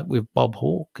case, like with Bob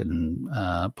Hawke and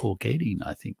Paul Keating.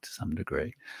 I think to some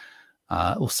degree,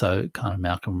 also kind of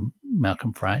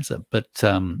Malcolm Fraser, but.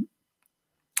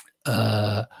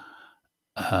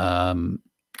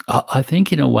 I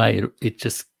think in a way it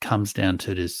just comes down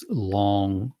to this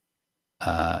long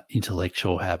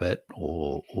intellectual habit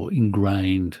or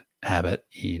ingrained habit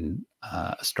in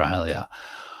Australia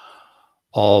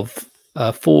of,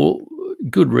 for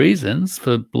good reasons,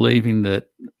 for believing that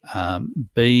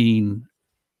being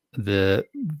the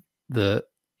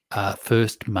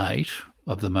first mate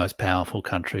of the most powerful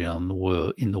country in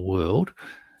the world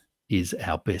is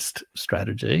our best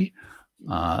strategy.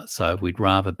 So we'd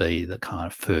rather be the kind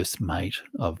of first mate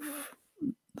of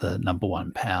the number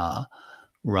one power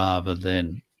rather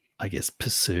than, I guess,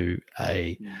 pursue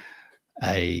a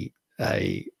kind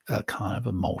of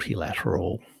a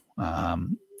multilateral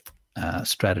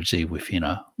strategy within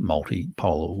a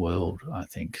multipolar world, I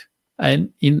think.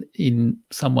 And in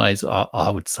some ways, I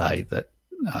would say that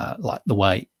like the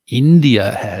way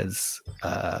India has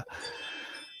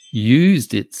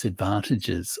used its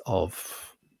advantages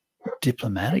of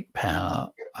diplomatic power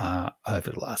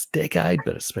over the last decade,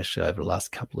 but especially over the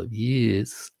last couple of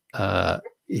years,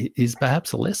 is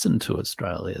perhaps a lesson to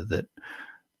Australia that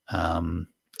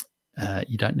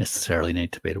you don't necessarily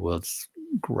need to be the world's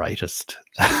greatest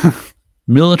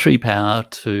military power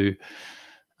to,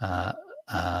 I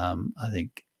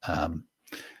think,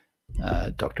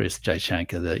 Dr. S.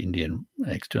 Jaishankar, the Indian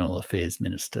External Affairs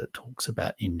Minister, talks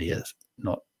about India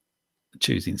not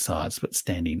choosing sides but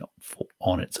standing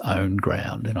on its own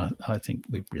ground, and I think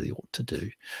we really ought to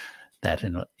do that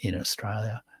in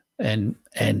Australia. And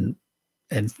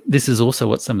this is also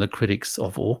what some of the critics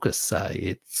of AUKUS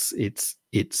say.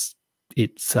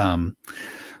 It's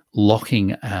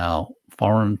locking our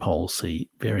foreign policy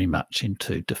very much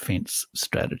into defence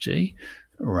strategy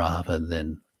rather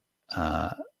than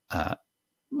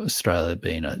Australia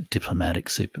being a diplomatic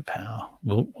superpower.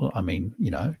 Well, I mean,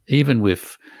 even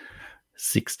with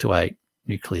 6 to 8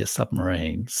 nuclear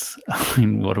submarines, I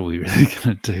mean, what are we really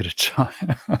going to do to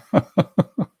China?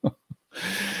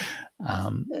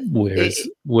 Whereas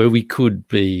where we could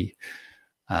be,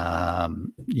 we're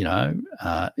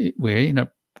in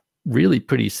a really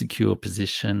pretty secure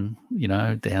position,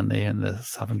 down there in the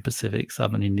Southern Pacific,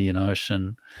 Southern Indian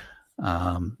Ocean.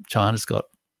 China's got,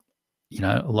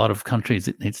 a lot of countries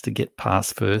it needs to get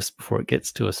past first before it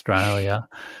gets to Australia.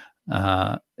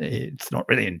 It's not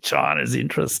really in China's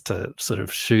interest to sort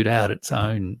of shoot out its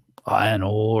own iron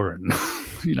ore and,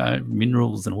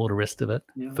 minerals and all the rest of it,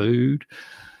 food.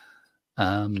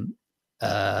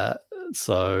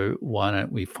 So why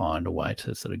don't we find a way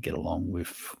to sort of get along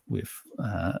with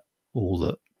all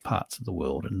the parts of the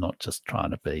world and not just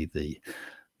trying to be the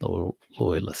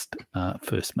loyalist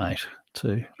first mate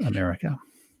to America?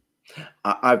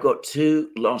 I've got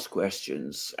 2 last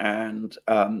questions, and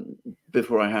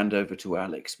before I hand over to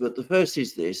Alex. But the first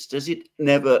is this: does it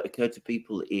never occur to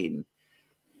people in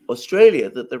Australia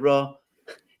that there are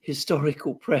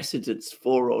historical precedents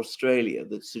for Australia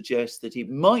that suggest that it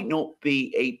might not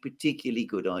be a particularly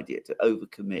good idea to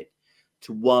overcommit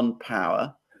to one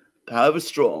power, however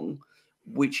strong,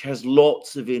 which has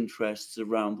lots of interests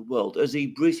around the world? As a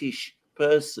British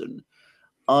person,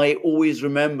 I always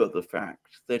remember the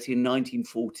fact that in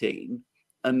 1914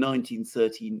 and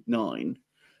 1939,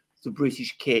 the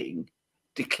British King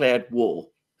declared war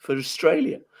for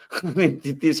Australia. I mean,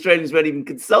 the Australians weren't even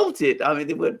consulted. I mean,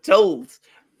 they were told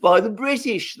by the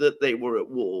British that they were at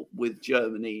war with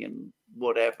Germany and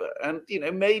whatever. And,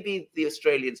 maybe the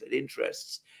Australians had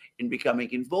interests in becoming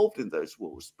involved in those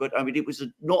wars. But, I mean, it was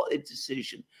not a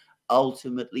decision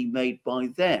ultimately made by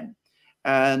them.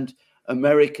 And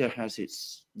America has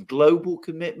its global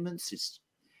commitments.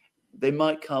 They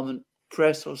might come and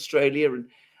press Australia and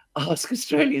ask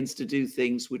Australians to do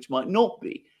things which might not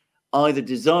be either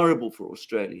desirable for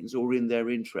Australians or in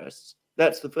their interests.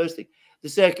 That's the first thing. The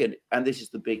second, and this is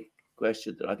the big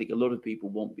question that I think a lot of people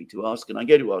want me to ask, and I'm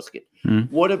going to ask it.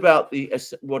 What about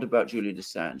Julian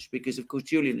Assange? Because, of course,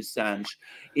 Julian Assange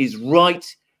is right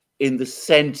in the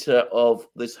center of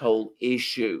this whole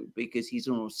issue because he's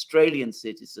an Australian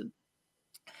citizen.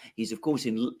 He's, of course,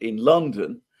 in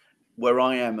London, where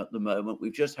I am at the moment.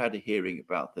 We've just had a hearing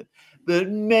about them. But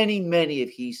many, many of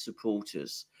his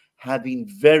supporters have been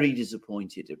very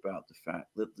disappointed about the fact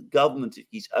that the government of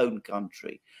his own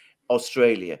country,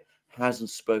 Australia, hasn't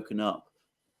spoken up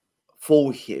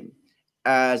for him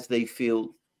as they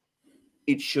feel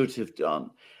it should have done.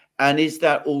 And is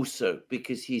that also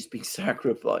because he's been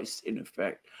sacrificed, in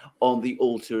effect, on the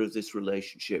altar of this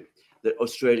relationship that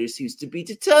Australia seems to be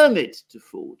determined to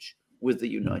forge with the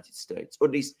United States, or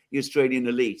at least the Australian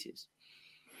elite is?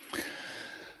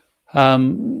 I'll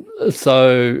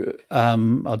do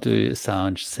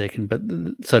Assange second, but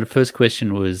so the first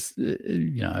question was,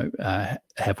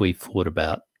 have we thought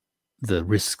about the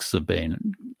risks of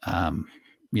being,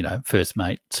 first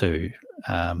mate to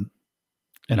an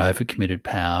overcommitted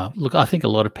power? Look, I think a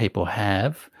lot of people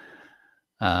have.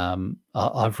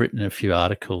 I've written a few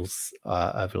articles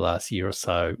over the last year or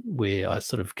so where I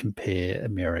sort of compare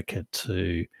America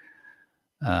to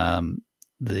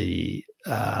the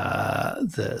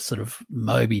sort of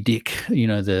Moby Dick,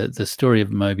 the story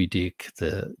of Moby Dick.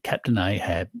 The Captain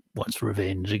Ahab wants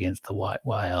revenge against the white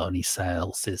whale, and he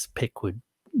sails this Pequod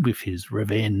with his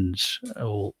revenge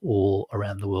all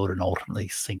around the world and ultimately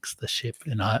sinks the ship.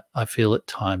 And I feel at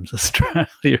times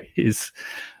Australia is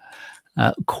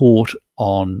caught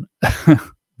on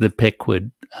the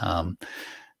Pequod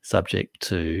subject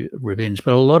to revenge.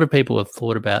 But a lot of people have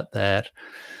thought about that.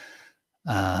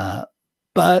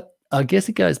 But I guess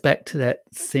it goes back to that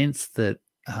sense that,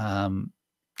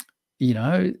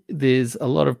 there's a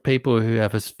lot of people who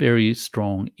have a very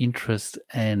strong interest,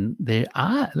 and there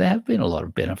have been a lot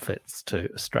of benefits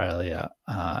to Australia.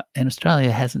 And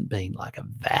Australia hasn't been like a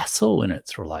vassal in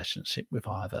its relationship with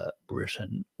either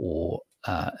Britain or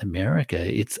America.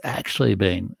 It's actually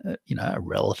been, a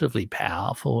relatively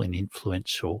powerful and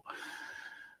influential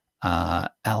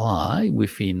ally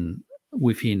within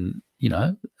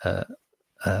a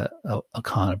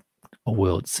kind of a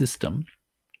world system.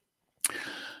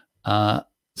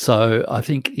 So I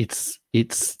think it's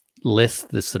less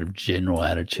the sort of general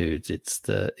attitudes. It's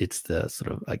the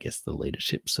sort of, I guess, the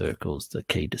leadership circles, the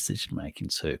key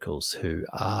decision-making circles who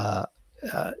are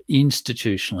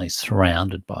institutionally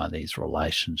surrounded by these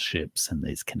relationships and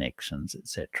these connections,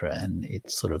 etc. And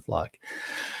it's sort of like,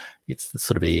 it's the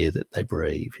sort of air that they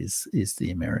breathe is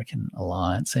the American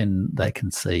alliance, and they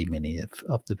can see many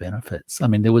of the benefits. I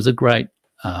mean, there was a great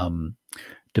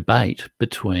debate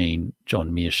between John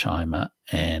Mearsheimer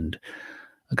and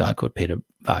a guy called Peter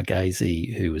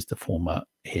Varghese, who was the former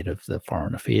head of the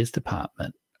Foreign Affairs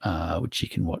Department, which you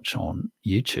can watch on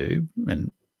YouTube.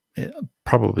 And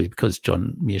probably because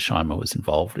John Mearsheimer was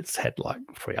involved, it's had like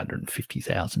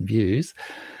 350,000 views.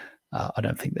 I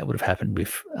don't think that would have happened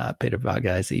with Peter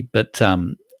Varghese, but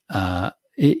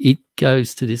it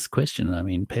goes to this question. I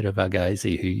mean, Peter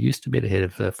Varghese, who used to be the head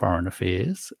of the Foreign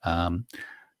Affairs,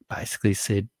 basically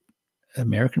said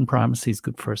American primacy is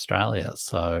good for Australia,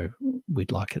 so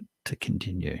we'd like it to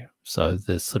continue. So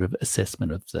the sort of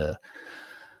assessment of the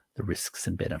risks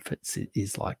and benefits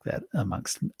is like that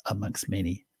amongst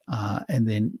many. And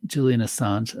then Julian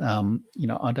Assange,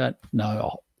 I don't know an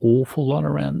awful lot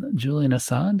around Julian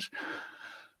Assange.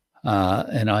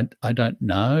 And I don't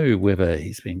know whether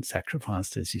he's been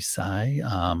sacrificed, as you say.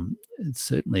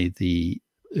 Certainly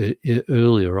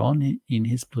earlier on in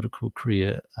his political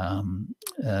career,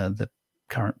 the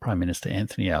current Prime Minister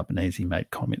Anthony Albanese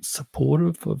made comments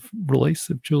supportive of release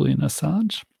of Julian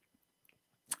Assange.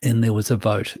 And there was a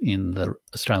vote in the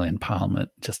Australian Parliament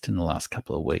just in the last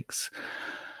couple of weeks,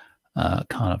 kind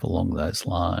of along those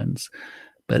lines.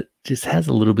 But it just has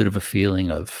a little bit of a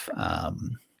feeling of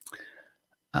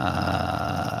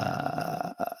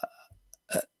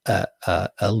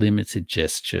a limited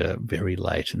gesture very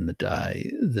late in the day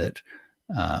that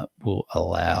will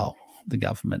allow the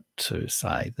government to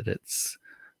say that it's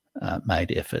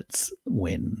made efforts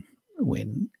when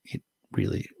it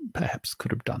really perhaps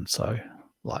could have done so,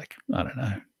 like, I don't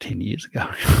know, 10 years ago.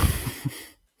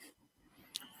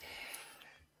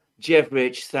 Jeff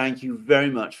Rich, thank you very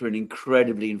much for an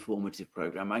incredibly informative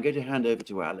program. I'm going to hand over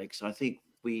to Alex. I think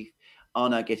we are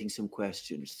now getting some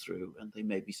questions through, and there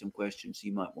may be some questions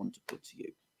you might want to put to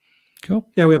you. Cool.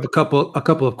 Yeah, we have a couple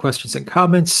of questions and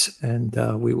comments, and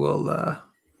we will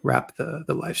wrap the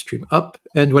live stream up.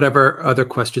 And whatever other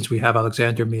questions we have,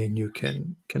 Alexander, me and you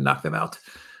can knock them out.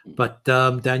 But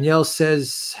Danielle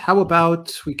says, how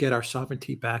about we get our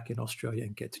sovereignty back in Australia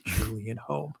and get Julian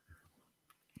home?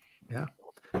 Yeah.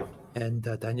 And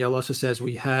Danielle also says,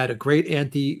 we had a great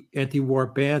anti-war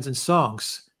bands and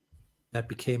songs that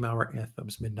became our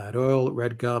anthems. Midnight Oil,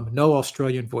 Red Gum, no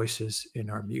Australian voices in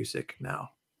our music now.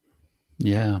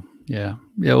 Yeah.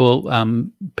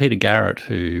 Well, Peter Garrett,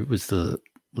 who was the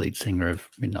lead singer of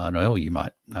Midnight Oil, you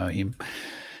might know him.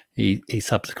 He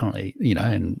subsequently,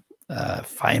 and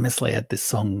famously had this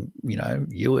song, you know,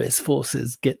 US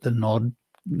forces get the nod,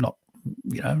 not,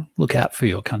 you know, look out for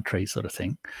your country sort of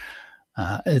thing.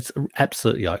 It's an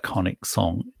absolutely iconic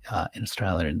song in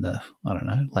Australia in the, I don't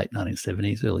know, late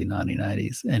 1970s, early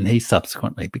 1980s. And he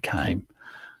subsequently became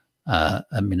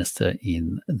a minister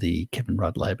in the Kevin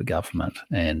Rudd Labor government.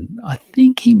 And I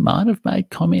think he might have made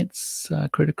comments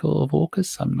critical of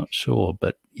AUKUS. I'm not sure.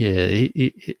 But yeah,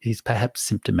 he's perhaps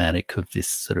symptomatic of this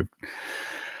sort of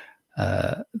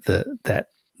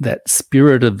that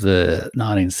spirit of the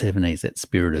 1970s, that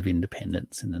spirit of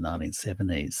independence in the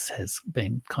 1970s has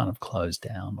been kind of closed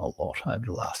down a lot over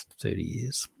the last 30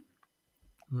 years.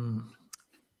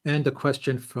 And the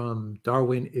question from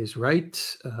Darwin is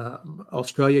right.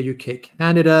 Australia, UK,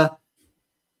 Canada,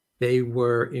 they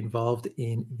were involved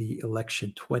in the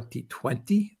election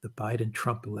 2020, the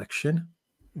Biden-Trump election.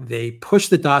 They pushed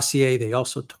the dossier. They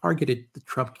also targeted the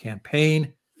Trump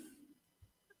campaign.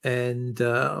 And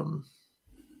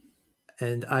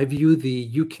I view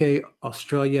the UK,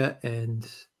 Australia, and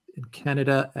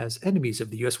Canada as enemies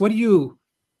of the US. What do you,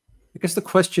 I guess the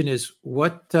question is,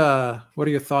 what are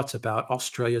your thoughts about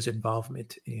Australia's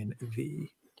involvement in the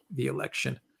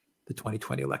election, the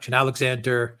 2020 election?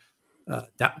 Alexander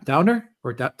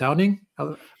Downing?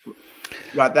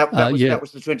 Right, that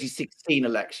was the 2016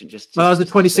 election. Well, that was the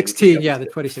 2016, yeah, the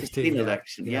 2016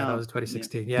 election. Yeah, that was the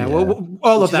 2016. Yeah, Yeah. well,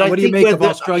 all of that. What do you make of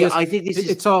Australia's? I think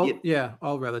it's all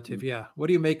all relative. Yeah, what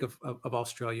do you make of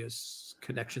Australia's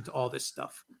connection to all this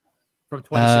stuff from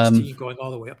 2016 going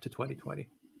all the way up to 2020?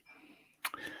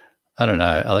 I don't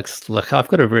know, Alex. Look, I've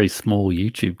got a very small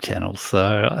YouTube channel,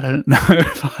 so I don't know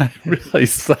if I'm really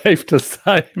safe to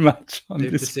say much on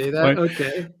Safe this. to say point. that,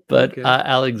 okay. But okay.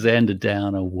 Alexander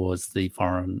Downer was the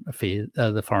foreign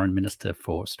minister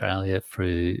for Australia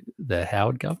through the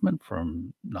Howard government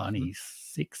from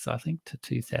 '96, I think, to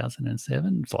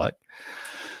 2007. It's like,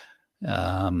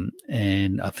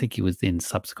 and I think he was then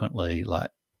subsequently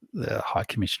like the High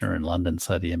Commissioner in London,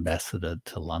 so the ambassador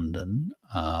to London.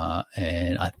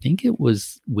 And I think it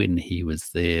was when he was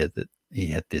there that he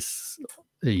had this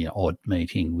odd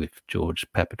meeting with George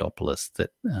Papadopoulos that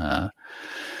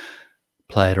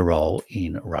played a role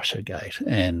in Russiagate.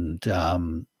 And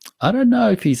I don't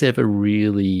know if he's ever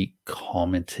really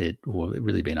commented or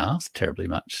really been asked terribly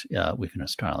much within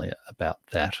Australia about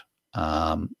that.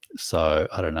 So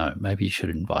I don't know, maybe you should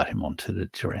invite him onto the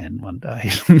Duran one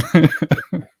day.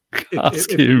 Ask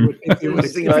him. If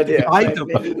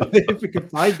we can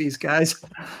find these guys,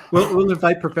 we'll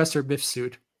invite Professor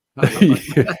Mifsud.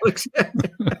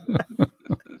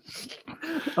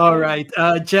 All right,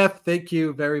 Jeff, thank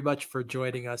you very much for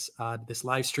joining us on this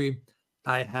live stream.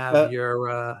 I have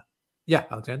your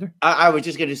Alexander. I was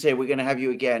just going to say we're going to have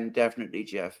you again, definitely,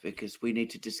 Jeff, because we need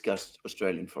to discuss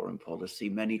Australian foreign policy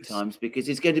many times because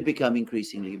it's going to become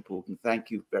increasingly important.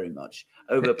 Thank you very much.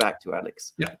 Over back to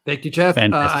Alex. Yeah, thank you, Jeff. I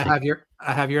Fantastic.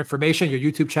 have your information, your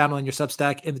YouTube channel, and your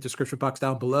Substack in the description box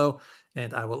down below,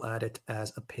 and I will add it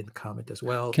as a pinned comment as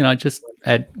well. Can I just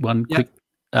add one quick?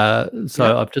 I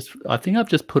think I've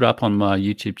just put up on my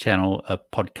YouTube channel a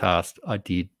podcast I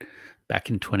did back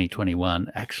in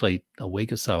 2021, actually a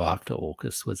week or so after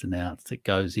AUKUS was announced. It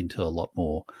goes into a lot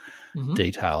more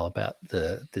detail about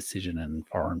the decision and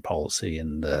foreign policy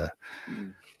and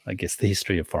I guess the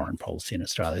history of foreign policy in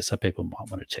Australia. So people might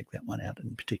want to check that one out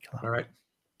in particular. All right.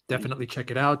 Definitely check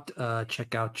it out.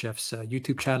 Check out Jeff's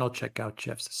YouTube channel. Check out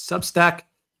Jeff's Substack.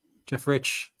 Jeff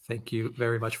Rich, thank you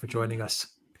very much for joining us.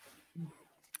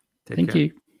 Thank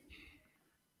you.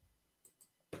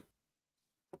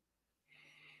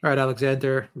 All right,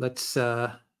 Alexander, let's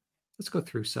go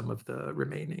through some of the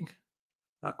remaining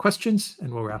questions,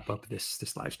 and we'll wrap up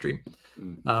this live stream.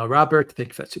 Robert, thank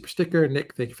you for that super sticker.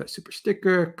 Nick, thank you for that super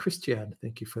sticker. Christian,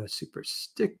 thank you for that super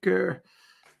sticker.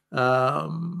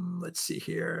 Let's see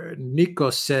here.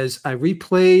 Nico says, I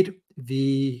replayed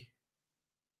the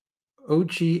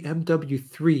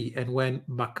OGMW3, and when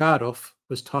Makarov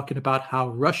was talking about how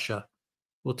Russia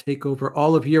will take over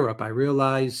all of Europe, I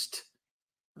realized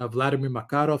Vladimir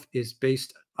Makarov is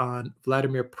based on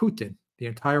Vladimir Putin. The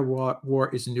entire war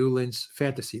is Newland's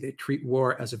fantasy. They treat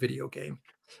war as a video game.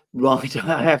 Right.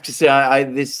 I have to say,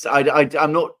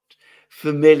 I'm not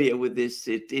familiar with this.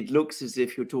 It looks as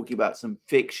if you're talking about some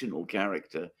fictional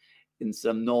character in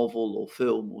some novel or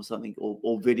film or something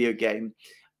or video game,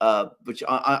 which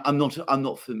I'm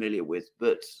not familiar with.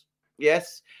 But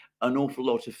yes, an awful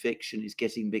lot of fiction is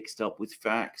getting mixed up with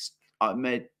facts. I've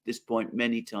made this point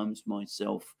many times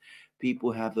myself.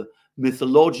 People have a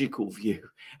mythological view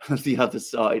of the other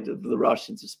side, of the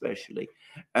Russians especially.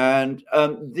 And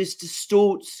this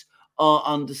distorts our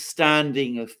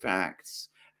understanding of facts.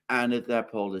 and of their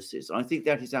policies. I think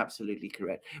that is absolutely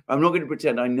correct. I'm not going to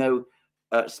pretend I know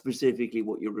specifically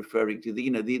what you're referring to.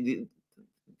 The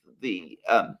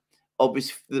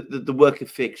work of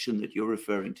fiction that you're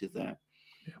referring to there.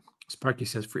 Yeah. Sparky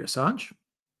says free Assange.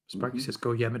 Sparky says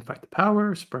go Yemen, fight the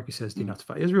power. Sparky says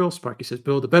denazify Israel. Sparky says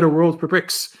build a better world for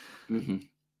BRICS.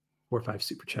 4 or 5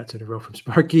 super chats in a row from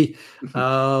Sparky.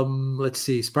 Let's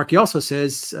see. Sparky also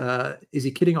says, is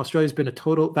he kidding? Australia's been a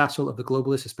total vassal of the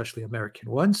globalists, especially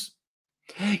American ones.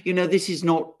 This is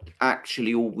not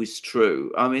actually always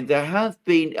true. I mean, there have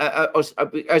been,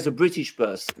 as a British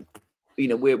person,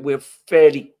 we're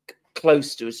fairly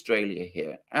close to Australia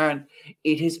here, and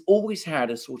it has always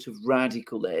had a sort of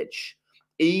radical edge,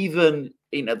 even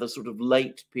the sort of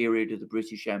late period of the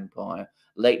British Empire,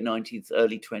 late 19th,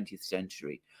 early 20th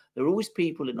century. There are always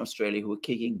people in Australia who are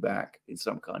kicking back in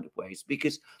some kind of ways,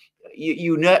 because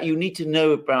you need to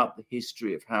know about the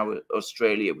history of how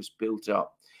Australia was built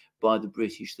up by the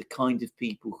British, the kind of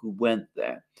people who went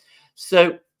there.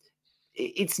 So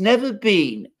it's never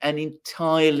been an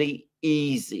entirely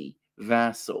easy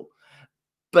vassal.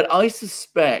 But I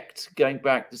suspect, going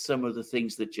back to some of the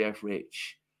things that Jeff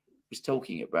Rich was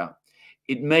talking about,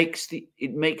 it makes the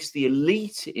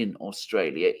elite in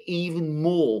Australia even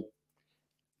more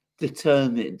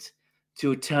determined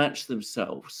to attach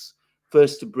themselves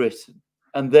first to Britain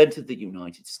and then to the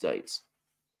United States,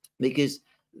 because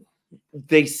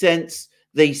they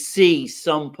see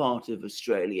some part of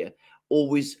Australia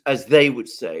always, as they would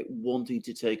say, wanting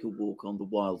to take a walk on the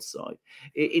wild side.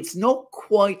 It's not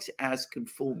quite as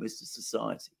conformist a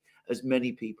society as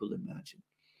many people imagine.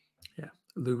 Yeah,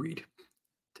 Lou Reed,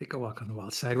 take a walk on the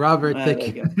wild side. Robert,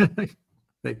 thank you.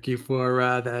 Thank you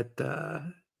for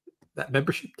that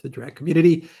membership to the Duran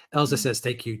community. Elza says,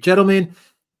 thank you, gentlemen.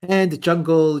 And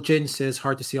Jungle Jin says,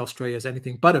 hard to see Australia as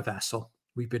anything but a vassal.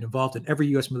 We've been involved in every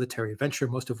U.S. military venture,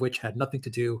 most of which had nothing to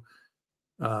do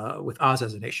with Oz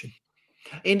as a nation.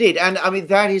 Indeed. And I mean,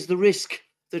 that is the risk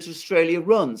that Australia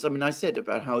runs. I mean, I said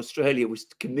about how Australia was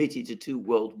committed to 2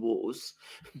 world wars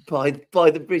by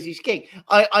the British king.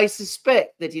 I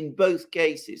suspect that in both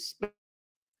cases,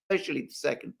 especially the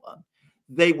second one,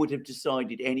 they would have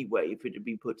decided anyway, if it had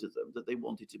been put to them, that they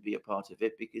wanted to be a part of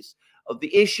it because of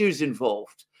the issues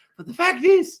involved. But the fact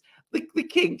is, the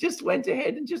king just went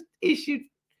ahead and just issued,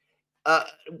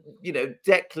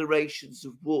 declarations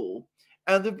of war,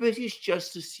 and the British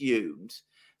just assumed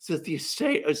that the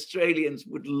Australians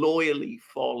would loyally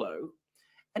follow.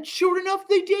 And sure enough,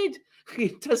 they did.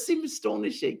 It does seem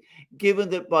astonishing, given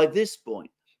that by this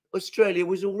point, Australia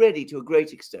was already, to a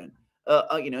great extent,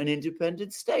 an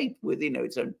independent state with,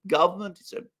 its own government,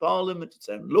 its own parliament, its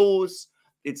own laws,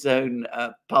 its own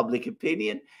public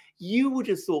opinion. You would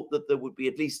have thought that there would be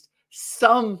at least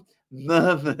some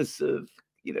murmurs of,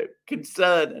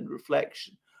 concern and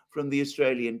reflection from the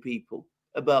Australian people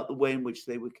about the way in which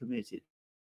they were committed,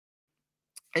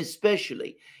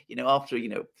 especially, after,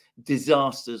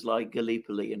 disasters like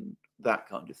Gallipoli and that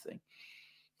kind of thing.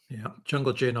 Yeah.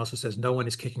 Jungle Jin also says no one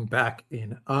is kicking back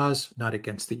in Oz, not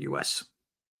against the U.S.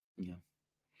 Yeah.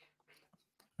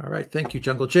 All right. Thank you,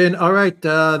 Jungle Jin. All right.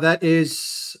 That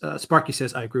is, Sparky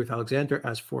says, I agree with Alexander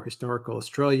as for historical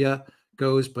Australia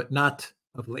goes, but not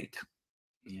of late.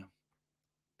 Yeah.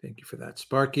 Thank you for that,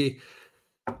 Sparky.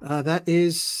 That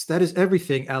is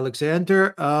everything,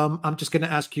 Alexander. I'm just going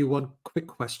to ask you one quick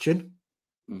question,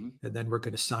 and then we're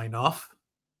going to sign off.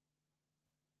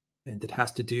 And it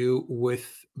has to do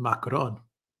with Macron.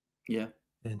 Yeah.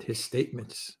 And his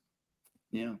statements.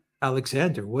 Yeah.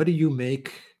 Alexander, what do you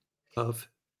make of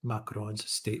Macron's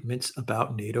statements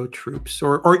about NATO troops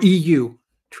or EU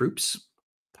troops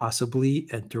possibly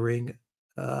entering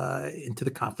into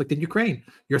the conflict in Ukraine?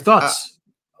 Your thoughts?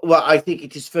 Well, I think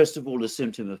it is, first of all, a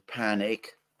symptom of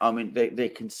panic. I mean, they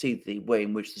can see the way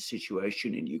in which the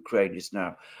situation in Ukraine is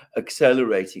now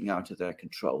accelerating out of their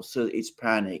control. So it's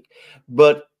panic.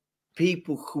 But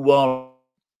people who are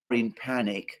in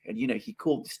panic, and, he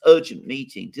called this urgent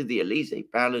meeting to the Elysee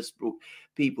Palace, brought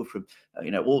people from,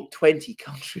 all 20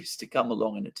 countries to come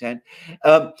along and attend.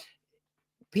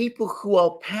 People who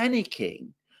are panicking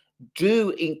do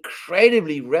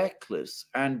incredibly reckless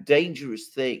and dangerous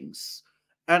things.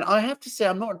 And I have to say,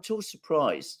 I'm not at all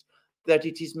surprised that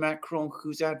it is Macron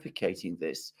who's advocating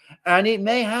this. And it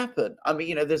may happen. I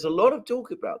mean, there's a lot of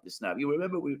talk about this now. You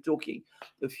remember we were talking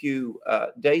a few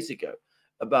days ago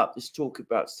about this talk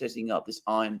about setting up this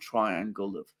iron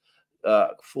triangle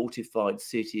of fortified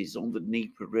cities on the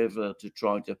Dnieper River to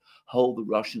try to hold the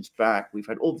Russians back. We've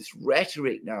had all this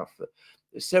rhetoric now for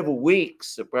several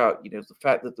weeks about, the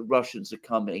fact that the Russians are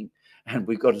coming and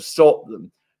we've got to stop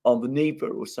them on the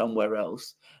Dnieper or somewhere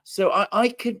else. So I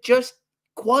could just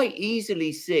quite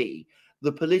easily see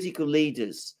the political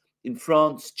leaders in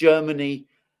France, Germany,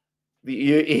 the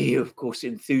EU, of course,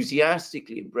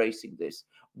 enthusiastically embracing this,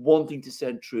 wanting to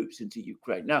send troops into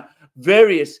Ukraine. Now,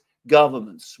 various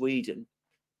governments, Sweden,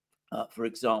 for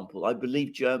example, I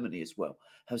believe Germany as well,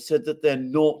 have said that they're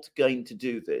not going to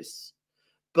do this.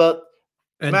 But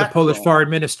And Macron, the Polish foreign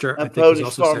minister, I and think, has Polish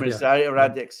also foreign said, minister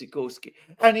Radek Sikorski,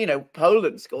 and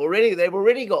Poland's they've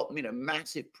already got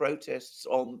massive protests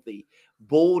on the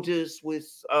borders with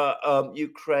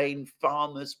Ukraine,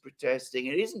 farmers protesting.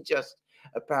 It isn't just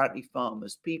apparently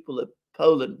farmers; people of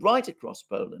Poland, right across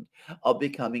Poland, are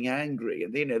becoming angry,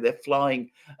 and they're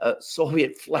flying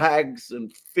Soviet flags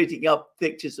and fitting up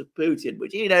pictures of Putin.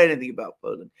 Which, you know anything about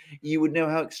Poland, you would know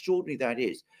how extraordinary that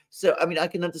is. So, I mean, I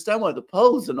can understand why the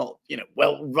Poles are not,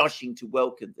 rushing to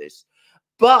welcome this.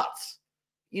 But,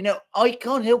 I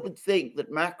can't help but think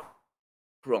that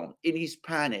Macron, in his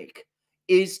panic,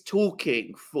 is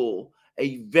talking for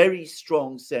a very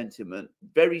strong sentiment,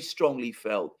 very strongly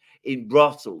felt in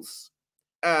Brussels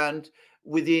and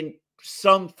within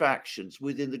some factions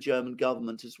within the German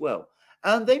government as well.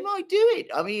 And they might do it.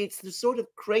 I mean, it's the sort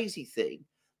of crazy thing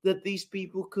that these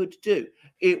people could do.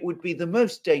 It would be the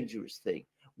most dangerous thing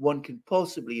one can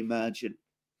possibly imagine.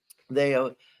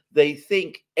 They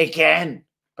think again,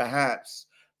 perhaps,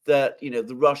 that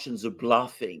the Russians are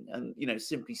bluffing and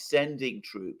simply sending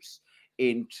troops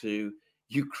into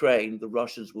Ukraine. The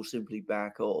Russians will simply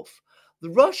back off.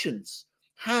 The Russians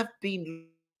have been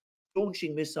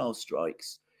launching missile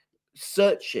strikes,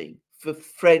 searching for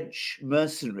French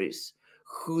mercenaries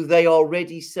who they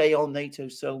already say are NATO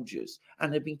soldiers,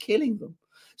 and have been killing them.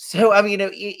 So, I mean,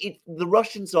 the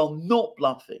Russians are not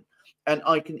bluffing. And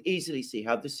I can easily see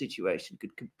how the situation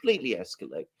could completely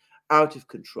escalate out of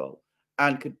control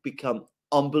and could become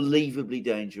unbelievably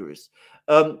dangerous.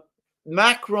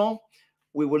 Macron,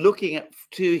 we were looking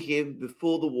to him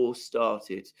before the war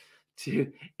started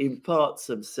to impart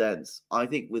some sense. I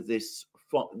think with this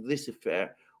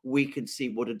affair, we can see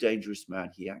what a dangerous man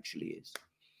he actually is.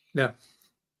 Yeah.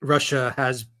 Russia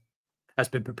has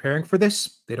been preparing for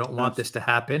this. They don't want this to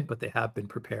happen, but they have been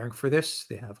preparing for this.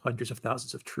 They have hundreds of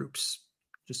thousands of troops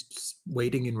just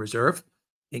waiting in reserve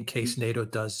in case NATO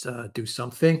does do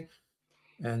something.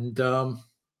 And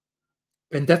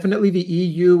definitely the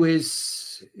EU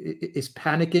is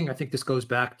panicking. I think this goes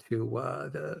back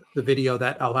to the video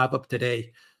that I'll have up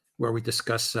today, where we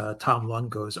discuss Tom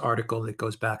Lungo's article that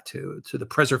goes back to the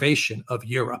preservation of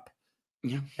Europe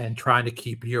and trying to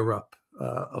keep Europe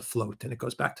afloat. And it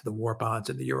goes back to the war bonds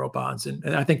and the Euro bonds.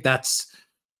 And I think that's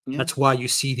why you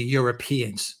see the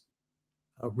Europeans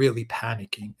really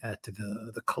panicking at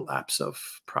the collapse of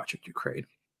Project Ukraine.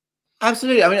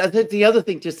 Absolutely. I mean, I think the other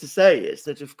thing just to say is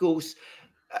that, of course,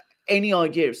 any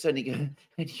idea of sending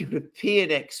a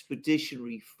European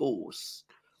expeditionary force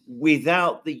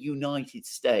without the United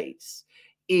States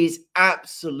is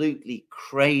absolutely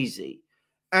crazy.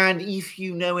 And if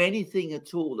you know anything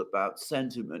at all about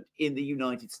sentiment in the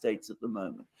United States at the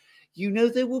moment,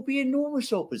 there will be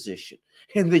enormous opposition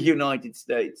in the United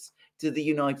States to the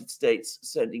United States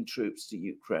sending troops to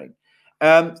Ukraine.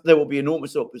 There will be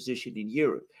enormous opposition in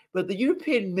Europe. But the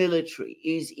European military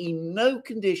is in no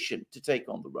condition to take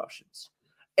on the Russians.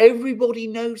 Everybody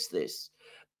knows this.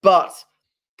 But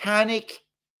panic,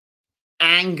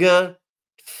 anger,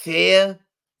 fear,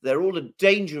 they're all a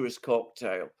dangerous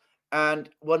cocktail. And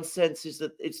one senses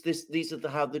that these are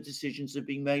how the decisions are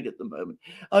being made at the moment.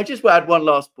 I just want to add one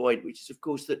last point, which is, of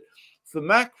course, that for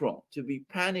Macron to be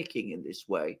panicking in this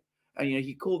way, and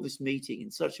he called this meeting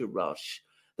in such a rush,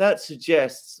 that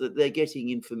suggests that they're getting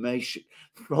information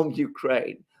from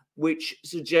Ukraine, which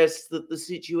suggests that the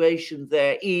situation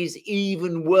there is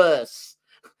even worse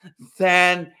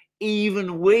than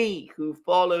even we who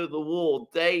follow the war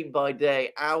day by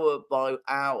day, hour by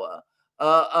hour,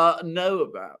 know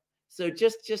about. So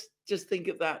just think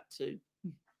of that too.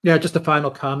 Yeah, just a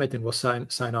final comment, and we'll sign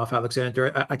off,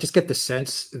 Alexander. I just get the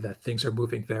sense that things are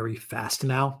moving very fast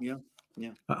now. Yeah.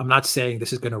 I'm not saying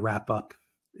this is going to wrap up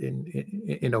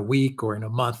in a week or in a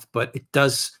month, but it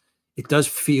does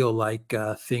feel like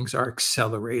things are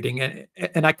accelerating,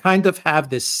 and I kind of have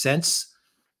this sense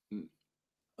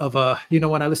of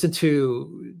when I listen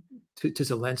to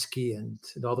Zelensky and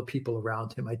all the people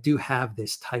around him, I do have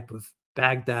this type of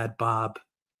Baghdad Bob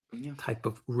type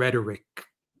of rhetoric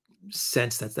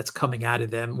sense that's coming out of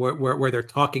them, where they're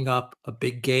talking up a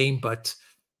big game, but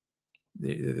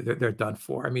they're done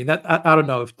for. I mean, that I don't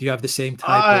know if do you have the same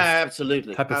type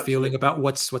of feeling about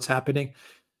what's happening.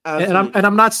 And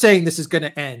I'm not saying this is going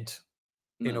to end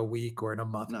in a week or in a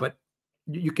month, but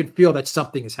you can feel that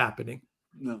something is happening.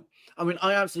 No, I mean,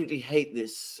 I absolutely hate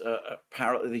this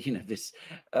this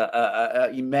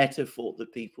metaphor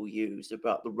that people use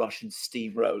about the Russian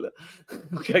steamroller,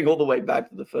 going all the way back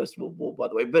to the First World War, by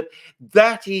the way. But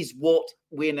that is what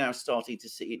we're now starting to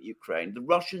see in Ukraine. The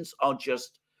Russians are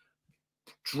just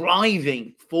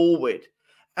driving forward.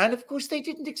 And of course, they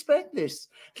didn't expect this.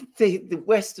 The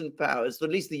Western powers, or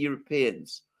at least the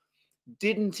Europeans,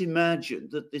 didn't imagine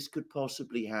that this could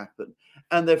possibly happen.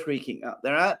 And they're freaking out.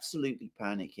 They're absolutely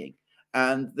panicking.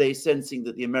 And they're sensing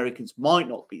that the Americans might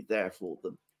not be there for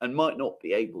them and might not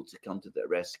be able to come to their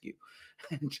rescue.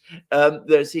 And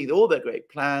they're seeing all their great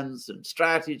plans and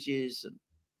strategies and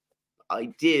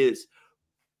ideas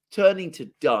turning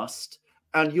to dust.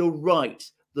 And you're right,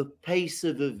 the pace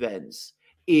of events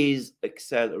is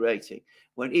accelerating.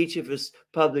 When each of us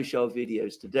publish our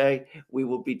videos today, we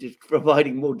will be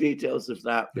providing more details of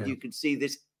that. But you can see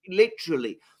this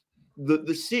literally.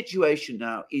 The situation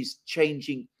now is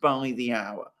changing by the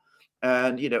hour.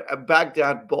 And, you know,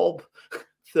 Baghdad Bob,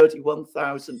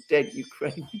 31,000 dead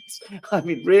Ukrainians. I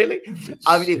mean, really?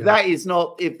 I mean, if that is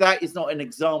not an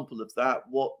example of that,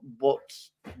 what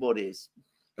is?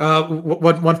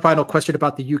 One final question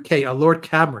about the UK. Lord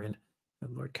Cameron,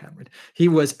 he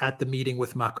was at the meeting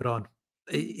with Macron.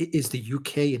 Is the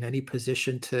UK in any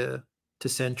position to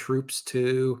send troops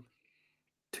to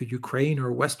Ukraine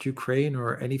or West Ukraine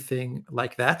or anything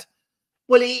like that?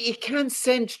 Well, he can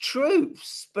send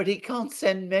troops, but he can't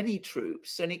send many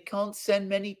troops, and he can't send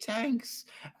many tanks.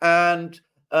 And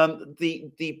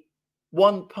the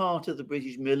one part of the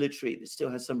British military that still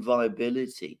has some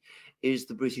viability is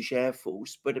the British Air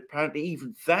Force, but apparently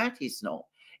even that is not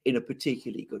in a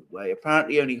particularly good way.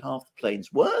 Apparently only half the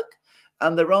planes work,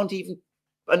 and there aren't even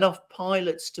enough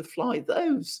pilots to fly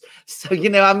those. So, you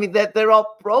know, I mean, there are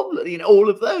problems in all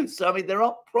of those. So, I mean, there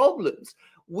are problems.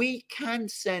 We can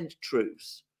send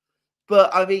troops,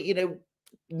 but I mean, you know,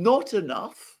 not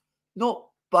enough, not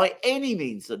by any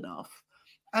means enough.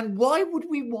 And why would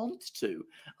we want to?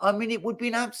 I mean, it would be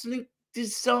an absolute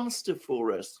disaster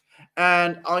for us.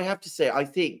 And I have to say, I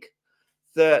think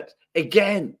that,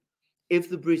 again, if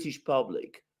the British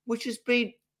public, which has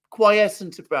been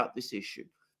quiescent about this issue,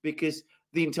 because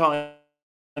the entire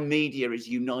media is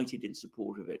united in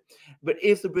support of it. But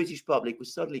if the British public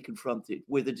was suddenly confronted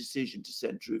with a decision to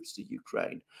send troops to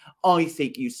Ukraine, I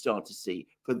think you start to see,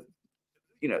 for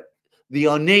you know, the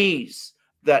unease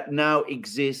that now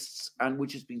exists and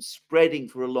which has been spreading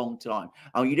for a long time.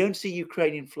 You don't see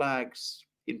Ukrainian flags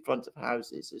in front of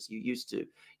houses as you used to,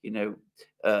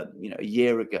 a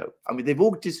year ago. I mean, they've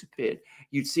all disappeared.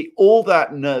 You'd see all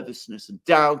that nervousness and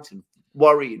doubt and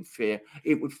worry and fear.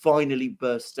 It would finally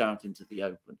burst out into the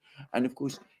open. And of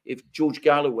course, if George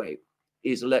Galloway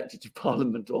is elected to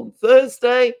Parliament on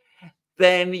Thursday,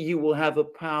 then you will have a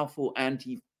powerful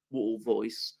anti-war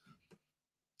voice,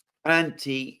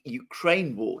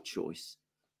 anti-Ukraine war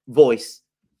voice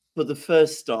for the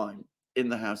first time in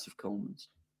the House of Commons.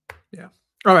 Yeah.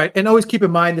 All right. And always keep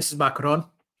in mind, this is Macron.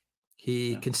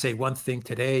 He can say one thing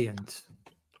today and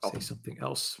say something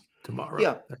else tomorrow.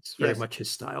 Yeah. That's very much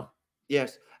his style.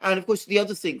 Yes. And of course, the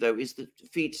other thing, though, is that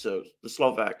Fico, the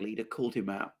Slovak leader, called him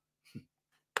out.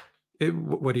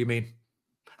 What do you mean?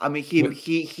 I mean,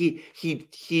 he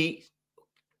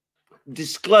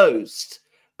disclosed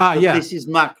that this is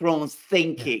Macron's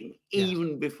thinking,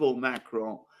 even before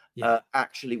Macron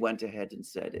actually went ahead and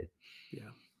said it.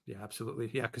 Yeah, absolutely.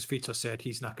 Yeah, because Fico said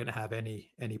he's not going to have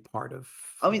any part of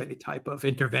any type of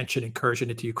intervention, incursion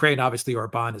into Ukraine. Obviously,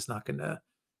 Orban is not going to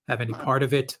have any part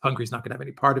of it. Hungary's not going to have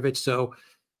any part of it. So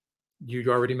you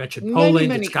already mentioned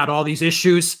Poland. It's got all these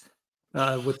issues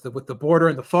with the border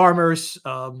and the farmers.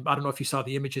 I don't know if you saw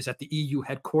the images at the EU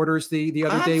headquarters the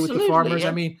other day with the farmers. Yeah.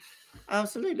 I mean,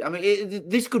 absolutely. I mean,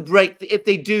 this could break. If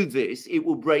they do this, it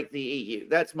will break the EU.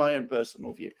 That's my own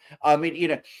personal view. I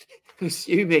mean,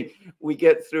 assuming we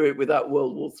get through it without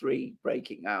World War III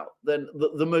breaking out, then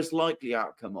the most likely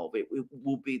outcome of it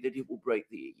will be that it will break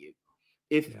the EU.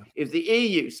 If the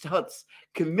EU starts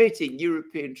committing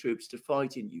European troops to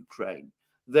fight in Ukraine,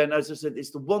 then, as I said,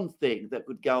 it's the one thing that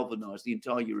would galvanize the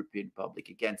entire European public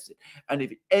against it. And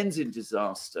if it ends in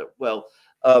disaster, well,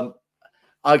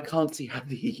 I can't see how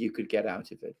the EU could get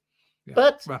out of it. Yeah,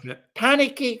 but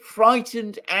panicky,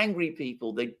 frightened, angry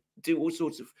people, they do all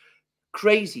sorts of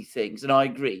crazy things. And I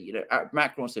agree.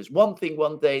 Macron says one thing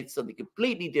one day, it's something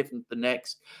completely different the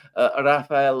next.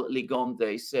 Raphael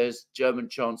Ligonde says German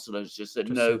Chancellor has just said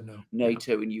no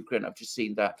NATO in Ukraine. I've just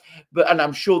seen that. And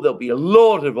I'm sure there'll be a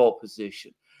lot of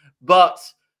opposition. But,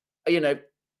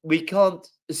 we can't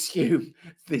assume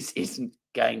this isn't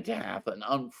going to happen.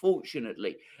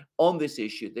 Unfortunately, on this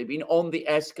issue, they've been on the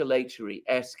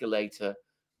escalator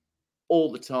all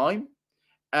the time.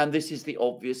 And this is the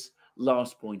obvious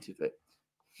last point of it.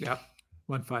 Yeah.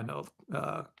 One final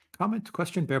comment,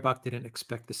 question. Baerbock didn't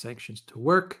expect the sanctions to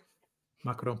work.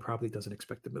 Macron probably doesn't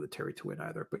expect the military to win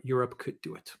either, but Europe could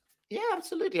do it. Yeah,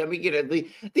 absolutely. I mean,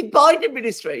 the Biden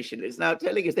administration is now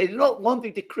telling us they do not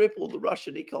wanting to cripple the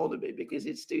Russian economy because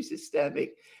it's too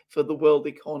systemic for the world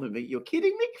economy. You're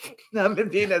kidding me? I mean,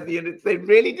 they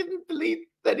really didn't believe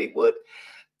that it would.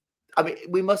 I mean,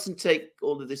 we mustn't take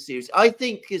all of this serious. I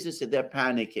think, as I said, they're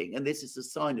panicking, and this is a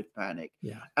sign of panic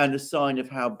and a sign of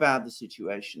how bad the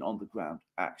situation on the ground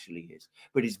actually is.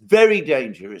 But it's very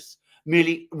dangerous.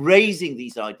 Merely raising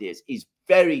these ideas is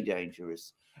very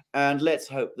dangerous. And let's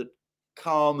hope that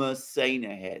calmer,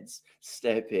 saner heads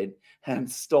step in and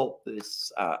stop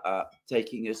this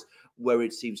taking us where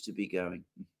it seems to be going.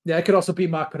 Yeah, it could also be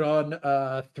Macron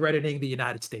threatening the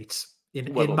United States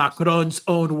in Macron's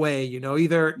own way. You know,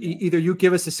 either you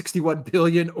give us the 61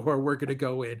 billion or we're going to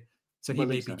go in. So he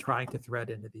may be trying to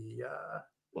threaten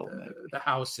the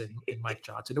House in Mike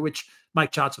Johnson, to which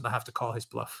Mike Johnson will have to call his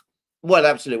bluff. Well,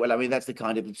 absolutely. Well, I mean, that's the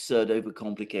kind of absurd,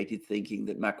 overcomplicated thinking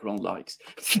that Macron likes.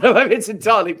 So, I mean, it's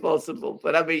entirely possible.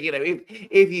 But, I mean, you know,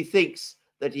 if he thinks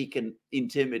that he can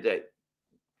intimidate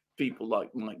people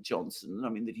like Mike Johnson, I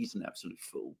mean, that he's an absolute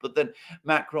fool. But then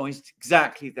Macron is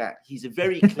exactly that. He's a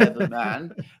very clever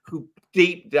man who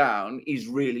deep down is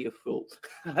really a fool.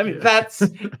 I mean, that's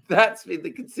been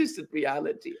the consistent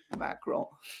reality of Macron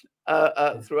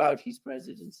throughout his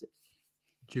presidency.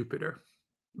 Jupiter.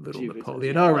 Little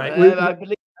Napoleon. All right. I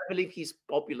believe his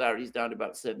popularity is down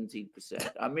about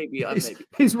 17%. Maybe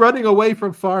he's running away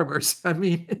from farmers. I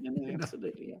mean,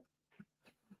 absolutely,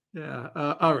 yeah.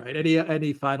 All right.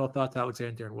 Any final thoughts,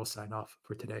 Alexander, and we'll sign off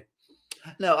for today.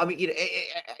 No, I mean, you know,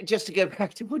 just to go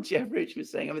back to what Jeff Rich was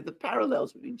saying, I mean, the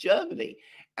parallels between Germany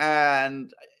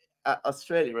and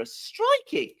Australia are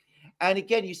striking. And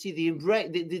again, you see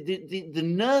the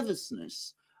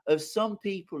nervousness of some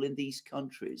people in these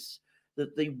countries,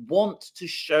 that they want to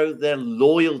show their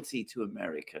loyalty to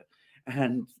America,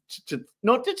 and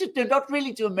not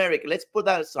really to America. Let's put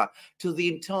that aside, to the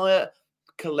entire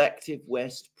collective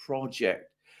West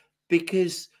project,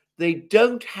 because they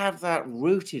don't have that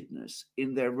rootedness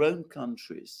in their own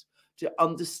countries to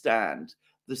understand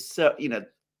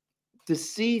to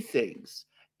see things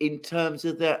in terms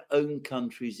of their own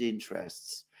country's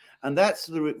interests, and that's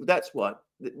why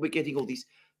we're getting all these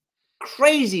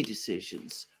crazy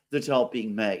decisions that are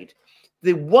being made.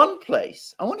 The one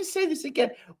place, I want to say this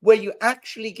again, where you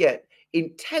actually get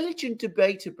intelligent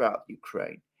debate about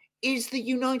Ukraine is the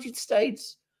United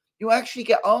States. You actually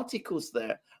get articles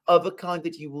there of a kind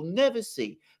that you will never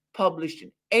see published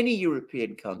in any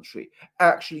European country,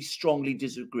 actually strongly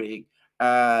disagreeing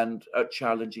and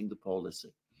challenging the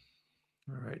policy.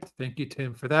 All right. Thank you,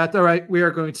 Tim, for that. All right. We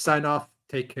are going to sign off.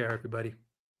 Take care, everybody.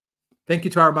 Thank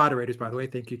you to our moderators, by the way.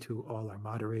 Thank you to all our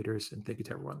moderators, and thank you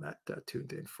to everyone that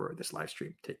tuned in for this live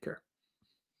stream. Take care.